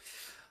like,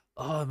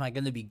 "Oh, am I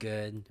gonna be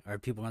good? Or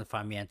people gonna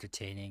find me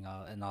entertaining?"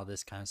 And all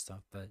this kind of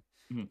stuff. But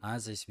Mhm.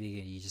 honestly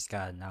speaking, you just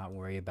gotta not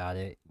worry about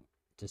it.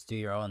 Just do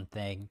your own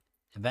thing.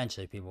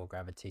 Eventually, people will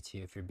gravitate to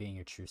you if you're being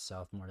your true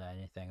self more than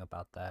anything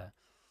about that.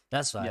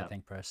 That's what I Yeah.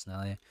 think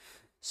personally.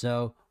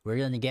 So we're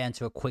gonna get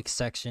into a quick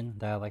section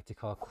that I like to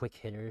call quick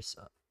hitters.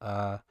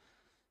 Uh,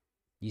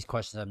 these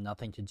questions have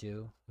nothing to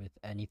do with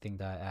anything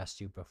that I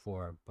asked you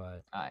before,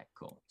 but All right,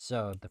 cool.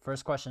 so the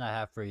first question I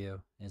have for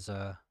you is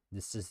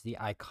this is the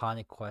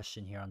iconic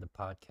question here on the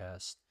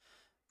podcast.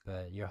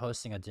 But you're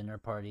hosting a dinner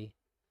party.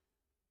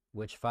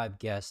 Which five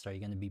guests are you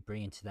going to be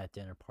bringing to that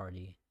dinner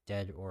party,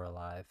 dead or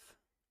alive?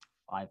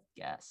 5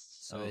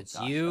 guests, So oh it's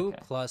gosh, you okay.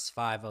 plus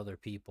five other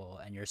people,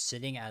 and you're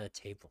sitting at a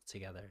table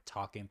together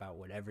talking about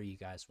whatever you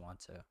guys want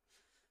to.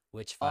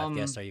 Which five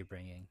guests um are you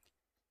bringing?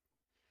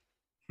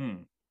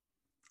 hmm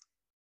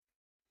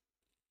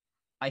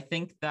I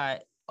think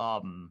that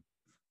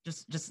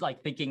just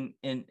like thinking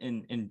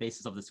in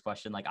basis of this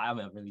question, like I'm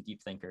a really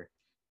deep thinker,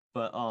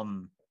 but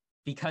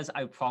because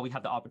I probably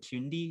have the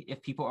opportunity,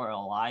 if people are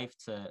alive,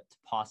 to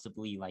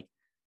possibly like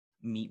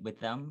meet with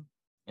them,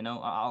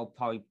 I'll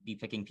probably be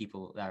picking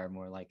people that are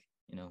more like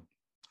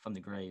from the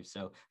grave.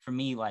 So for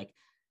me, like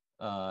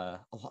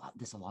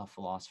there's a lot of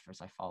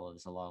philosophers I follow.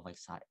 There's a lot of like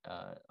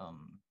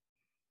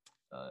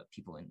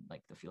people in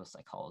like the field of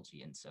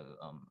psychology. And so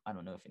I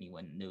don't know if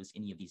anyone knows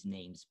any of these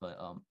names, but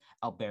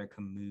Albert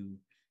Camus,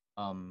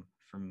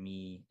 for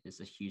me, is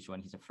a huge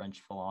one. He's a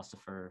French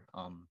philosopher.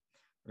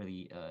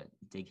 Really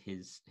dig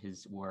his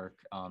work.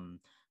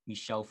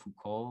 Michel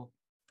Foucault.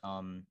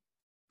 Um,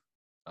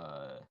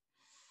 let's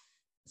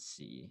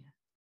see.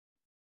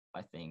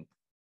 I think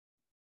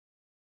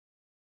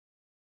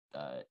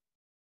that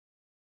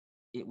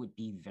it would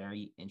be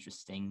very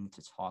interesting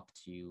to talk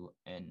to,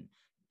 and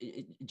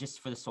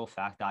just for the sole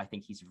fact that I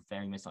think he's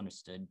very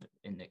misunderstood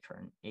in the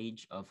current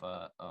age of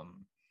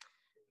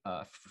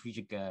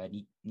Friedrich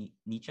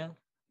Nietzsche,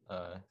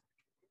 uh,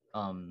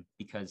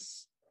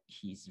 because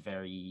he's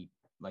very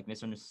like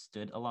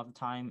misunderstood a lot of the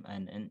time,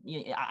 and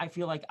yeah, I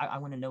feel like I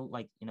want to know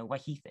like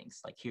what he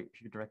thinks, like hear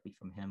directly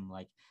from him,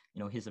 like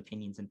his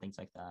opinions and things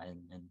like that,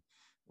 and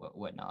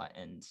whatnot.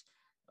 And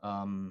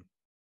um,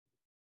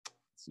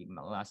 let's see,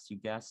 my last two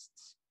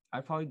guests,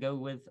 I'd probably go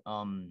with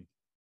let's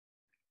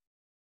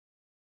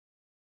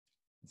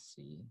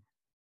see.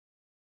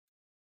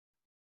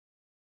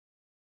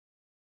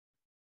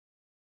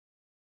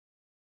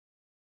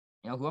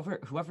 Whoever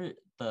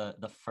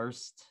the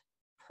first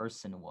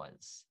person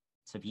was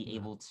to be Yeah.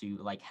 able to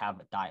like have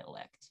a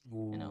dialect,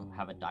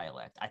 have a Ooh,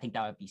 dialect. I think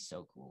that would be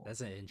so cool,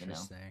 that's an you know.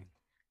 interesting.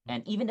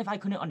 And even if I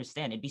couldn't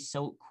understand, it'd be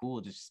so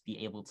cool to just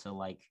be able to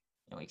like,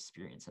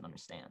 experience and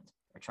understand,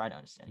 or try to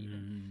understand even.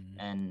 Mm,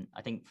 And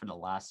I think for the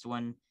last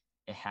one,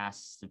 it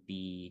has to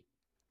be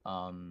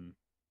um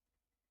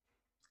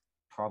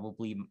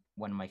probably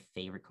one of my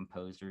favorite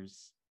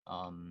composers.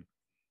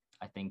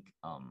 I think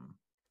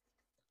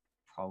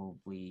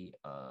probably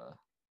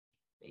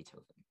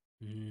Beethoven.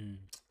 mm.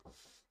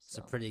 It's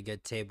a So pretty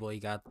good table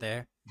you got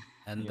there.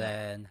 And yeah.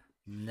 then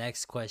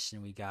next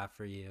question we got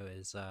for you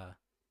is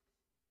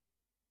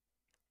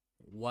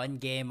one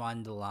game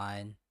on the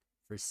line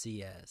for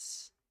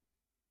CS.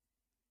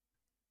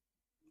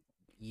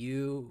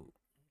 You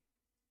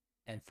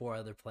and four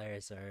other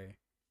players are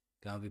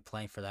gonna be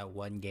playing for that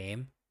one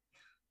game.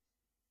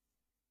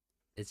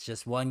 It's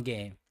just one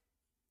game.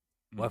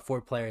 Mm. What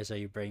four players are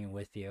you bringing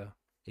with you?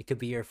 It could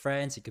be your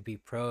friends, it could be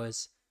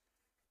pros.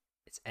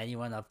 It's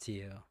anyone up to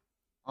you.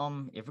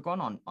 If we're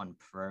going on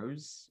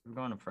pros, if we're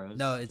going to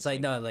No, pros, it's just like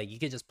like no, like you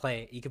could just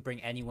play. You could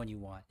bring anyone you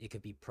want. It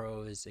could be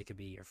pros. It could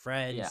be your yeah.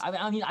 friends.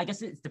 I mean, I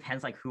guess it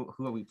depends like who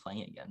are we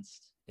playing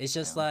against, It's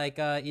you just know. like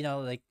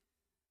like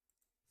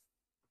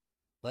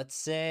let's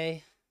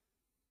say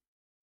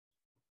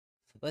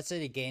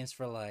the game's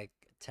for like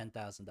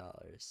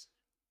 $10,000.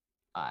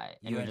 And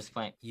You we're and just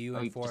playing. you Are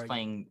and we just four.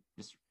 playing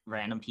just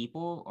random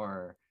people,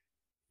 or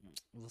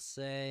We'll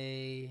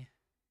say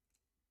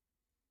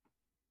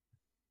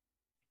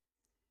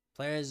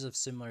players of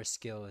similar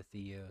skill with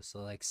you,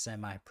 so like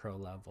semi-pro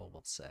level.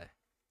 We'll say.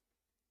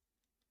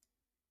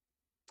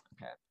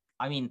 okay?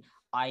 I mean,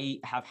 I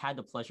have had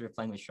the pleasure of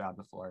playing with Shroud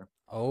before.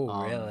 Oh,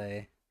 Um,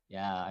 really?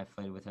 yeah, I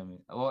played with him,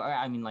 or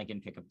I mean, like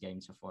in pickup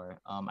games before.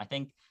 I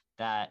think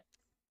that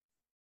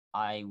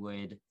I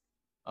would.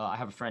 I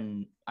have a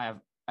friend. I have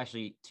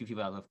actually two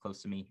people that live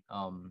close to me.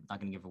 Not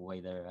gonna give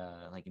away their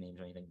like names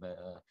or anything,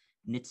 but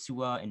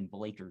Nitsua and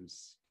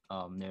Blakers.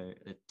 They're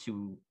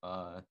two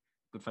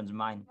good friends of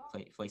mine.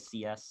 Play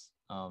CS.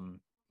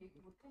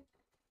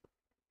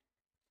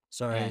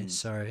 Sorry, And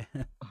sorry.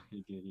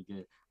 you're good, you're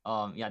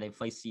good. Yeah, they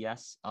play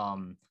CS.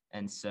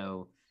 And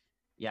so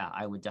yeah,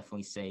 I would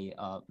definitely say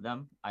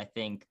them. I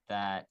think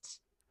that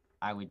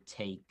I would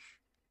take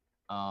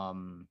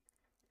um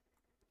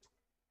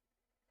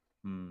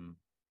hmm,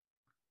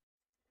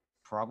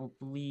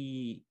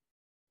 probably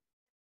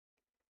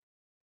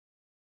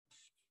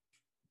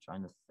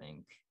trying to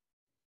think.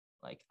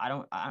 Like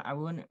I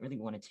wouldn't really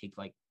want to take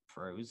like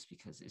pros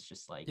because it's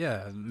just like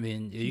Yeah, I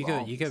mean, too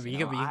obvious, you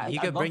know. you I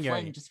could love bring your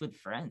playing just with you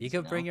friends, you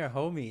could bring know. your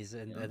homies,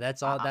 and You know,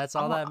 that's all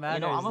I'm that I'm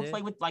matters, gonna play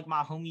dude. with like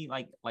my homie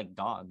like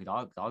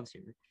dog's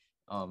here.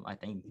 I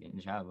think in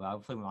chat, I'll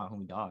play with my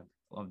homie dog.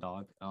 Love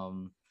dog.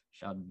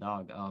 Shout out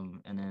dog.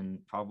 And then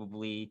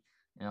probably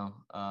you know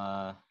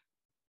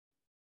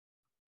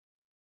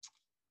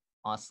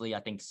honestly, I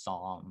think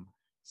Psalm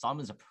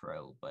is a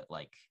pro, but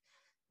like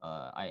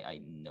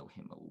I know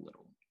him a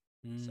little,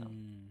 so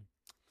Mm,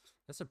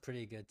 that's a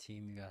pretty good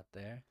team you got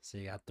there. So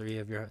you got three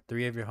of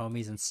your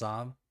homies in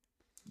Som.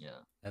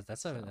 yeah.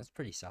 That's So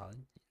pretty solid.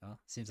 You know,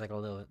 seems like a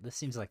little. This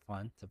seems like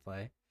fun to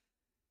play.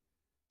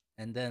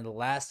 And then the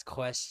last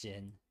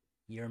question: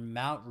 your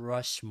Mount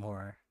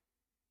Rushmore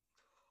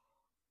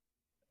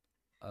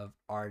of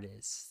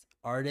artists,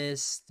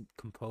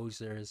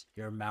 composers.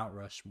 Your Mount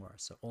Rushmore.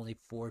 So only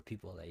four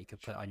people that you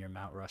could put on your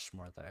Mount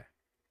Rushmore there.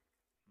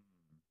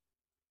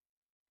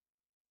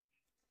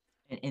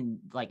 in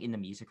like in the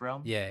music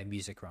realm, Yeah,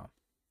 music realm.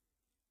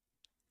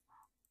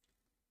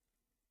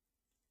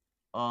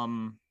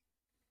 um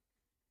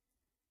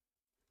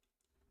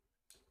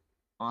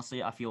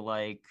honestly, I feel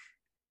like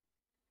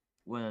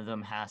one of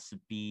them has to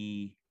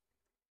be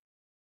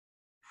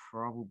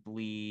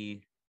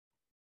probably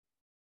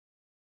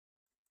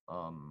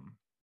um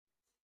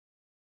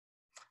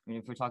I mean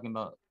if we're talking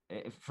about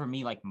if for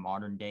me like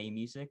modern day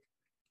music,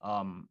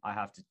 I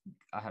have to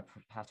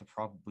have to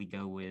probably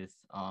go with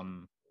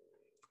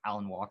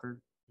Alan Walker.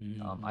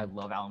 I Mm-hmm.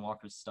 love Alan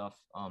Walker's stuff.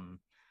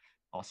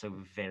 Also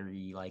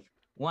very like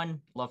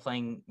one love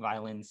playing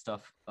violin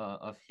stuff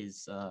of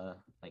his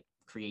like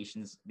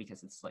creations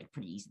because it's like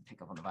pretty easy to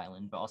pick up on the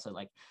violin, but also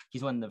like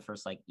he's one of the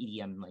first like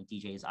EDM like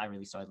DJs I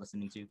really started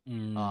listening to.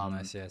 I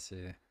Um, see. I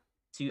see.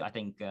 two, I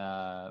think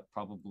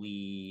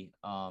probably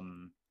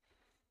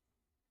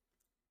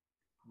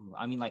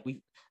I mean like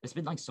we've there's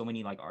been like so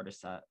many like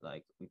artists that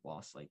like we've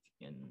lost like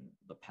in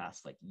the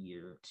past like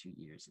year 2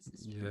 years.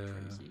 It's pretty Yeah.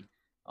 crazy.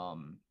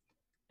 Um,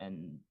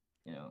 and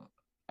you know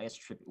I guess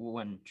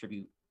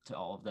tribute to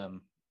all of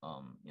them.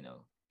 You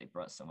know they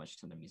brought so much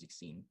to the music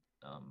scene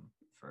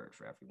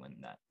for everyone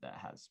that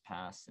has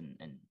passed and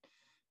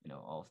you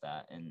know all of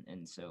that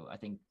and so I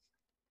think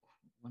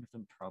one of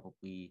them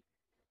probably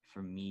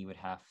for me would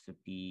have to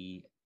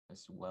be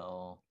as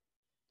well.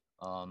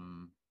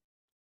 um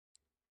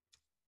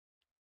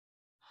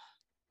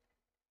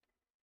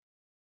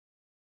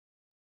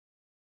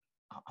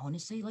I want to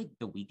say like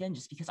The Weeknd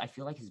just because I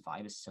feel like his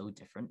vibe is so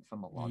different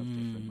from a lot of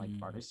different like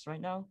Mm, artists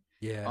right now.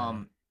 yeah.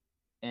 um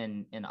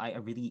and I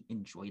really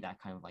enjoy that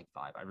kind of like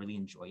vibe. I really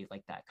enjoy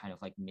like that kind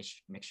of like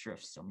mixture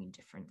of so many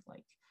different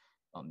like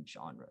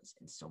genres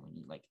and so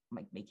many like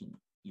making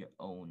your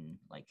own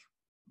like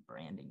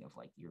branding of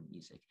like your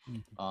music.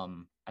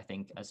 Mhm. I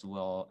think as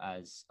well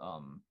as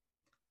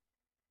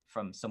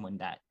from someone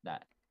that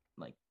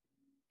like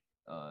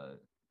uh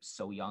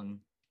so young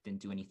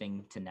didn't do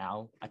anything to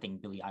now, I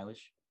think Billie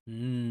Eilish.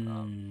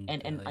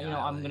 And Billie you know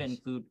Eilish.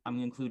 I'm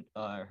gonna include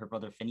her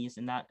brother Phineas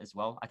in that as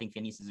well. I think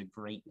Phineas is a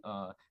great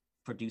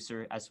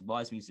producer as well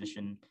as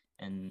musician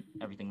and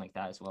everything like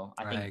that as well.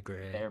 I I think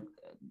agree. they're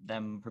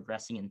them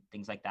progressing and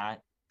things like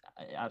that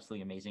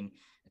absolutely amazing.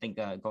 I think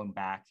going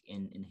back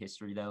in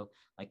history though,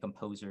 like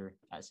composer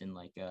as in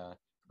like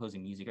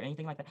composing music or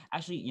anything like that.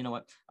 Actually, you know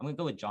what? I'm gonna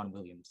go with John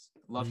Williams.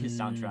 Love his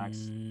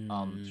soundtracks.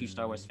 Huge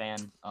Star Wars Mm,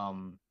 fan.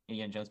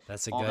 Indiana Jones,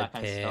 that's a all good that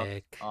kind of stuff.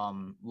 pick.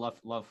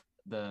 Love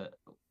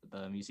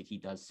the music he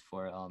does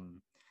for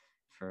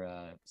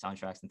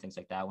soundtracks and things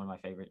like that. One of my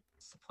favorites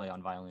to play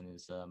on violin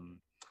is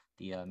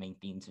the main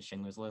theme to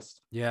Schindler's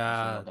List. Absolutely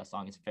Yeah, love that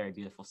song. It's a very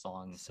beautiful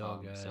song. so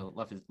good. So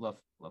love his love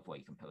what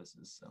he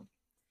composes. So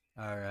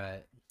All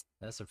right.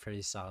 That's a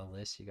pretty solid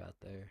list you got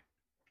there.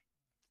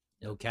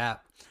 yeah, No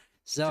cap.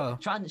 So,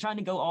 trying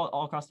to go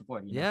all across the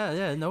board. You know.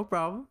 yeah, no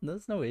problem.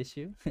 That's no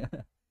issue.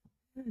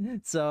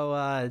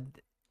 So,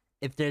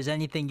 if there's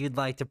anything you'd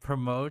like to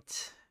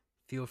promote,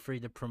 feel free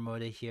to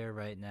promote it here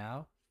right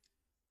now.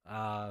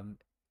 Um,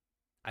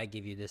 I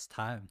give you this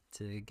time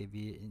to give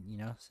you,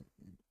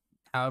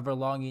 however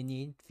long you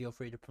need. Feel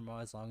free to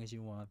promote as long as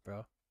you want,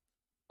 bro.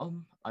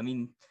 I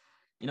mean,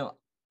 you know,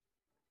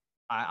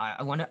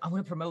 I want to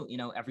promote,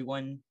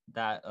 everyone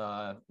that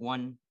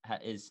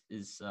is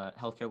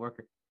healthcare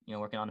worker,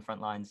 working on the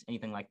front lines,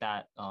 anything like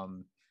that.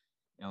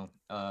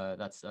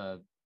 That's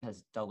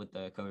has dealt with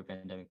the COVID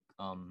pandemic.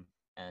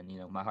 And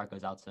my heart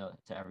goes out to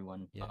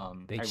everyone. Yeah.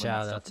 Big Everyone that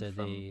shout out suffered to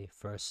from. the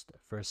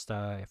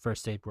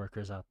first aid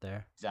workers out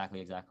there.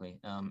 Exactly.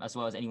 As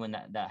well as anyone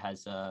that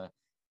has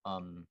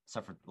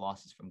suffered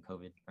losses from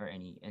COVID or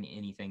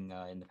anything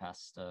in the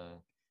past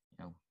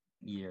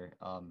year,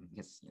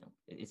 because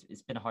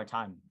it's been a hard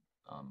time.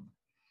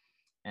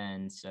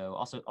 And so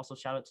also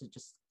shout out to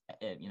just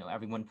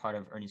everyone part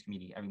of Ernie's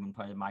community, everyone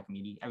part of my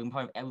community, everyone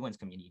part of everyone's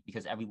community,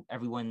 because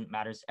everyone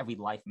matters, every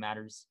life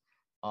matters.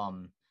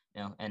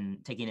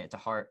 And taking it to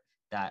heart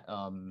that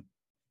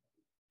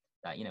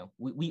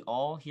we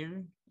all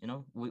here,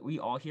 we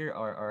all here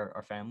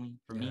are family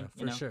for me,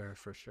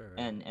 For sure.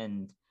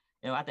 and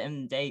at the end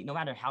of the day, no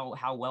matter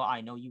how well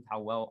I know you, how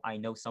well I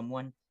know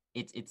someone,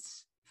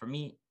 it's for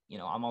me,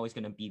 I'm always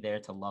going to be there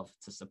to love,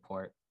 to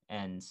support.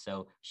 And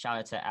so shout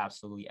out to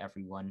absolutely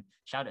everyone,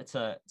 shout out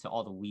to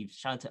all the weebs,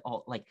 shout out to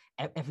all, like,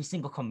 every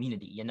single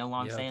community, you know what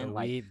I'm saying?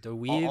 The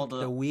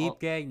weeb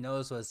gang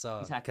knows what's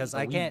up. Exactly, Because the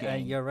I weeb can't.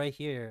 gang. You're right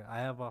here. I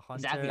have a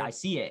hunter. Exactly, I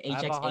see it. I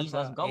have a HXH,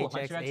 let's go. Hunter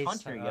x HXH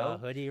Hunter, yo.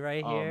 hoodie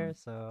right here.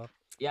 So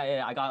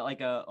Yeah, I got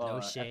like a no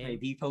shame.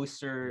 FAB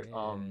poster,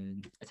 Yeah.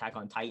 Attack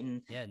on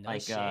Titan. Yeah, no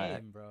like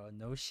shame, bro.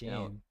 No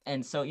shame.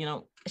 And so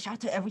shout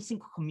out to every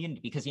single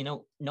community, because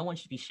no one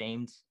should be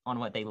shamed on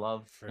what they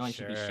love. No one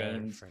should be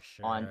shamed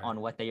on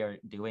what they are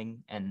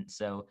doing. And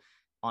so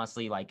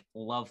honestly, like,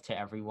 love to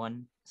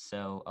everyone.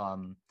 So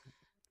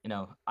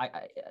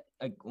I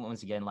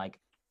once again, like,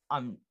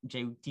 I'm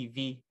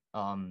JTV.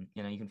 You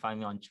can find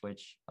me on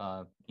Twitch.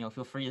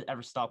 Feel free to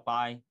ever stop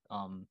by.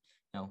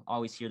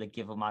 Always here to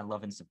give my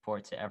love and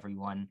support to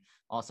everyone.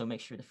 Also, make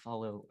sure to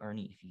follow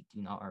Ernie if you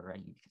do not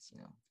already, because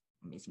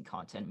amazing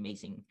content,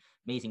 amazing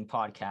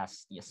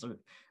podcast. Yes, sir.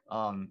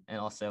 And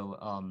also,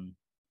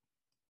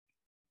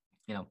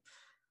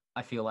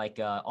 I feel like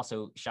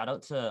also shout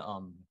out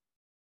to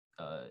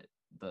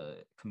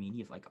the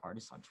community of, like,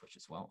 artists on Twitch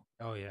as well.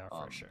 Oh yeah,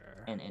 for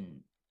sure.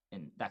 And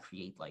that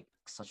create, like,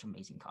 such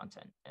amazing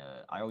content.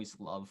 I always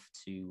love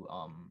to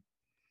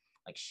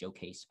like,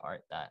 showcase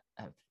art that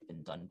have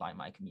been done by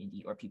my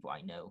community or people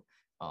I know,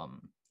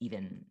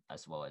 even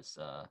as well as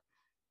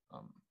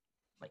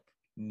like,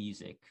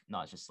 music,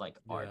 not just, like,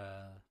 art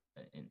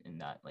in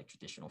that, like,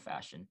 traditional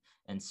fashion.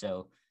 And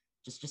so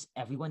just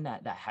everyone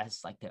that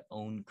has, like, their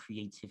own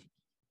creativity.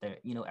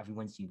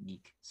 Everyone's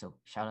unique. So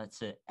shout out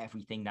to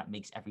everything that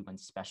makes everyone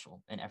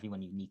special and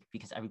everyone unique,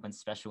 because everyone's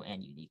special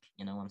and unique.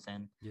 You know what I'm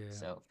saying? Yeah.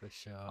 So for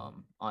sure.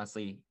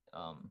 Honestly,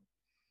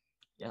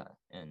 yeah.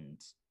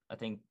 And I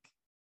think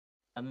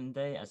at the end of the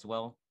day as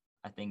well,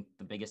 I think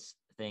the biggest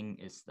thing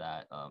is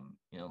that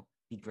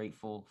be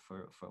grateful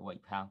for what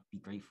you have. Be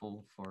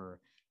grateful for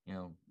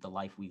the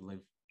life we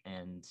live,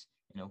 and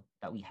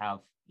that we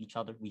have each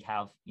other. We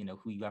have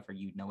whoever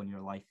you know in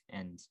your life,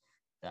 and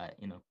that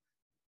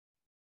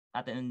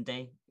at the end of the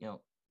day,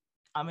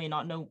 I may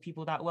not know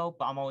people that well,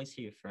 but I'm always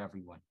here for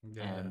everyone.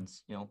 Yeah. And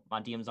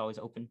my DM's always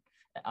open.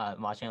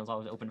 My channel's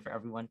always open for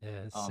everyone.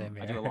 Yeah, same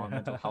here. I do a lot of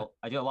mental health.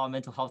 I do a lot of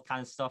mental health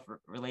kind of stuff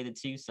related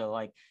to. So,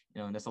 like,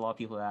 there's a lot of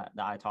people that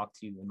I talk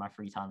to in my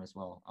free time as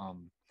well.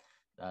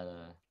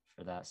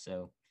 For that.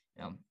 So,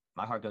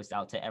 my heart goes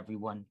out to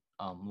everyone.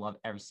 Love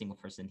every single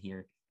person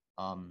here.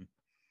 In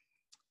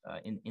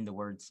the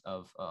words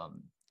of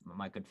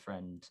my good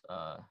friend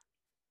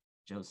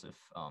Joseph,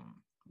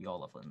 we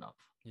all level up.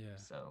 Yeah.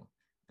 So,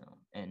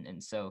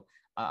 and so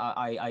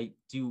I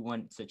do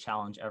want to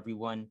challenge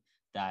everyone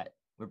that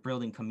we're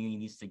building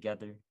communities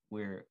together.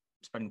 We're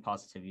spreading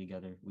positivity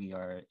together. We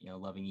are,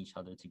 loving each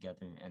other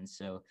together. And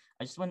so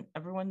I just want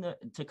everyone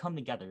to come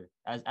together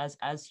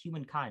as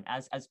humankind,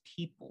 as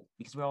people,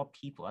 because we're all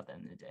people at the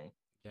end of the day.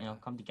 Yeah.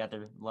 Come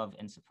together, love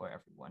and support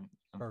everyone.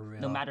 For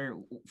real. No matter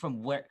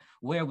from where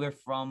we're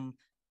from,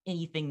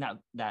 anything that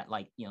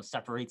like,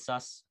 separates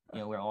us,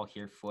 we're all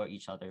here for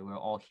each other. We're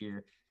all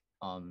here,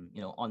 on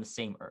the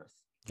same earth,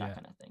 that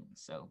kind of thing.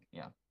 So,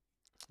 yeah.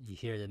 You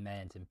hear the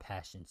man's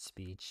impassioned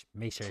speech.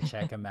 Make sure to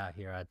check him out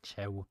here at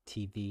Chewook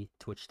TV,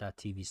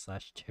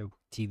 twitch.tv/Chewook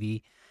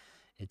TV.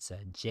 It's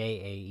a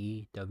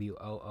JAEWOOK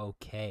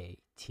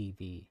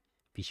TV.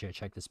 Be sure to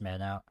check this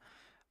man out.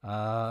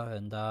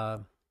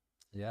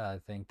 Yeah, I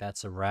think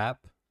that's a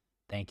wrap.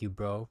 Thank you,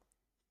 bro.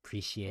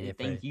 Appreciate it.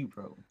 Thank you,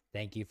 bro.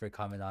 Thank you for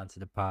coming on to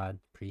the pod.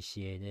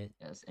 Appreciate it.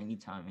 Yes,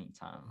 anytime.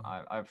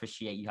 I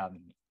appreciate you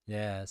having me.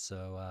 Yeah,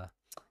 so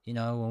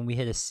when we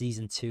hit a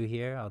season 2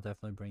 here, I'll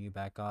definitely bring you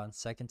back on.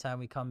 Second time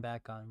we come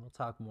back on, we'll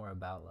talk more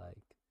about,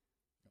 like,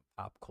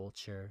 pop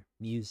culture,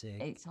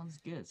 music. Hey, sounds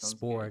good.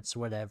 Sports,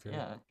 whatever.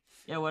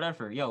 Yeah,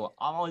 whatever. Yo,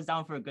 I'm always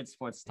down for a good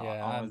sports talk.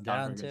 Yeah, I'm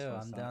down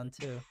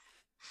too.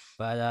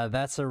 But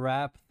that's a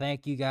wrap.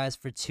 Thank you guys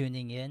for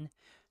tuning in.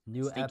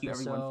 New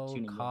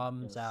episode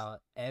comes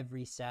out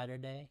every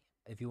Saturday.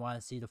 If you want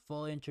to see the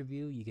full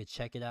interview, you can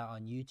check it out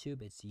on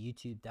YouTube. It's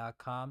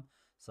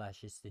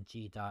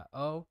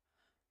youtube.com/itstheg.o.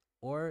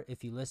 or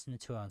if you listen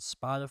to it on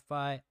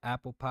Spotify,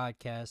 Apple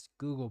Podcasts,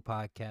 Google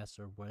Podcasts,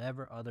 or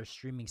whatever other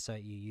streaming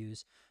site you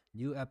use,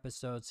 new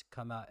episodes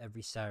come out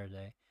every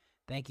Saturday.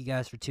 Thank you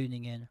guys for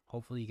tuning in.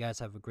 Hopefully, you guys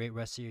have a great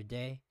rest of your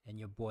day, and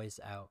your boy's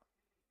out.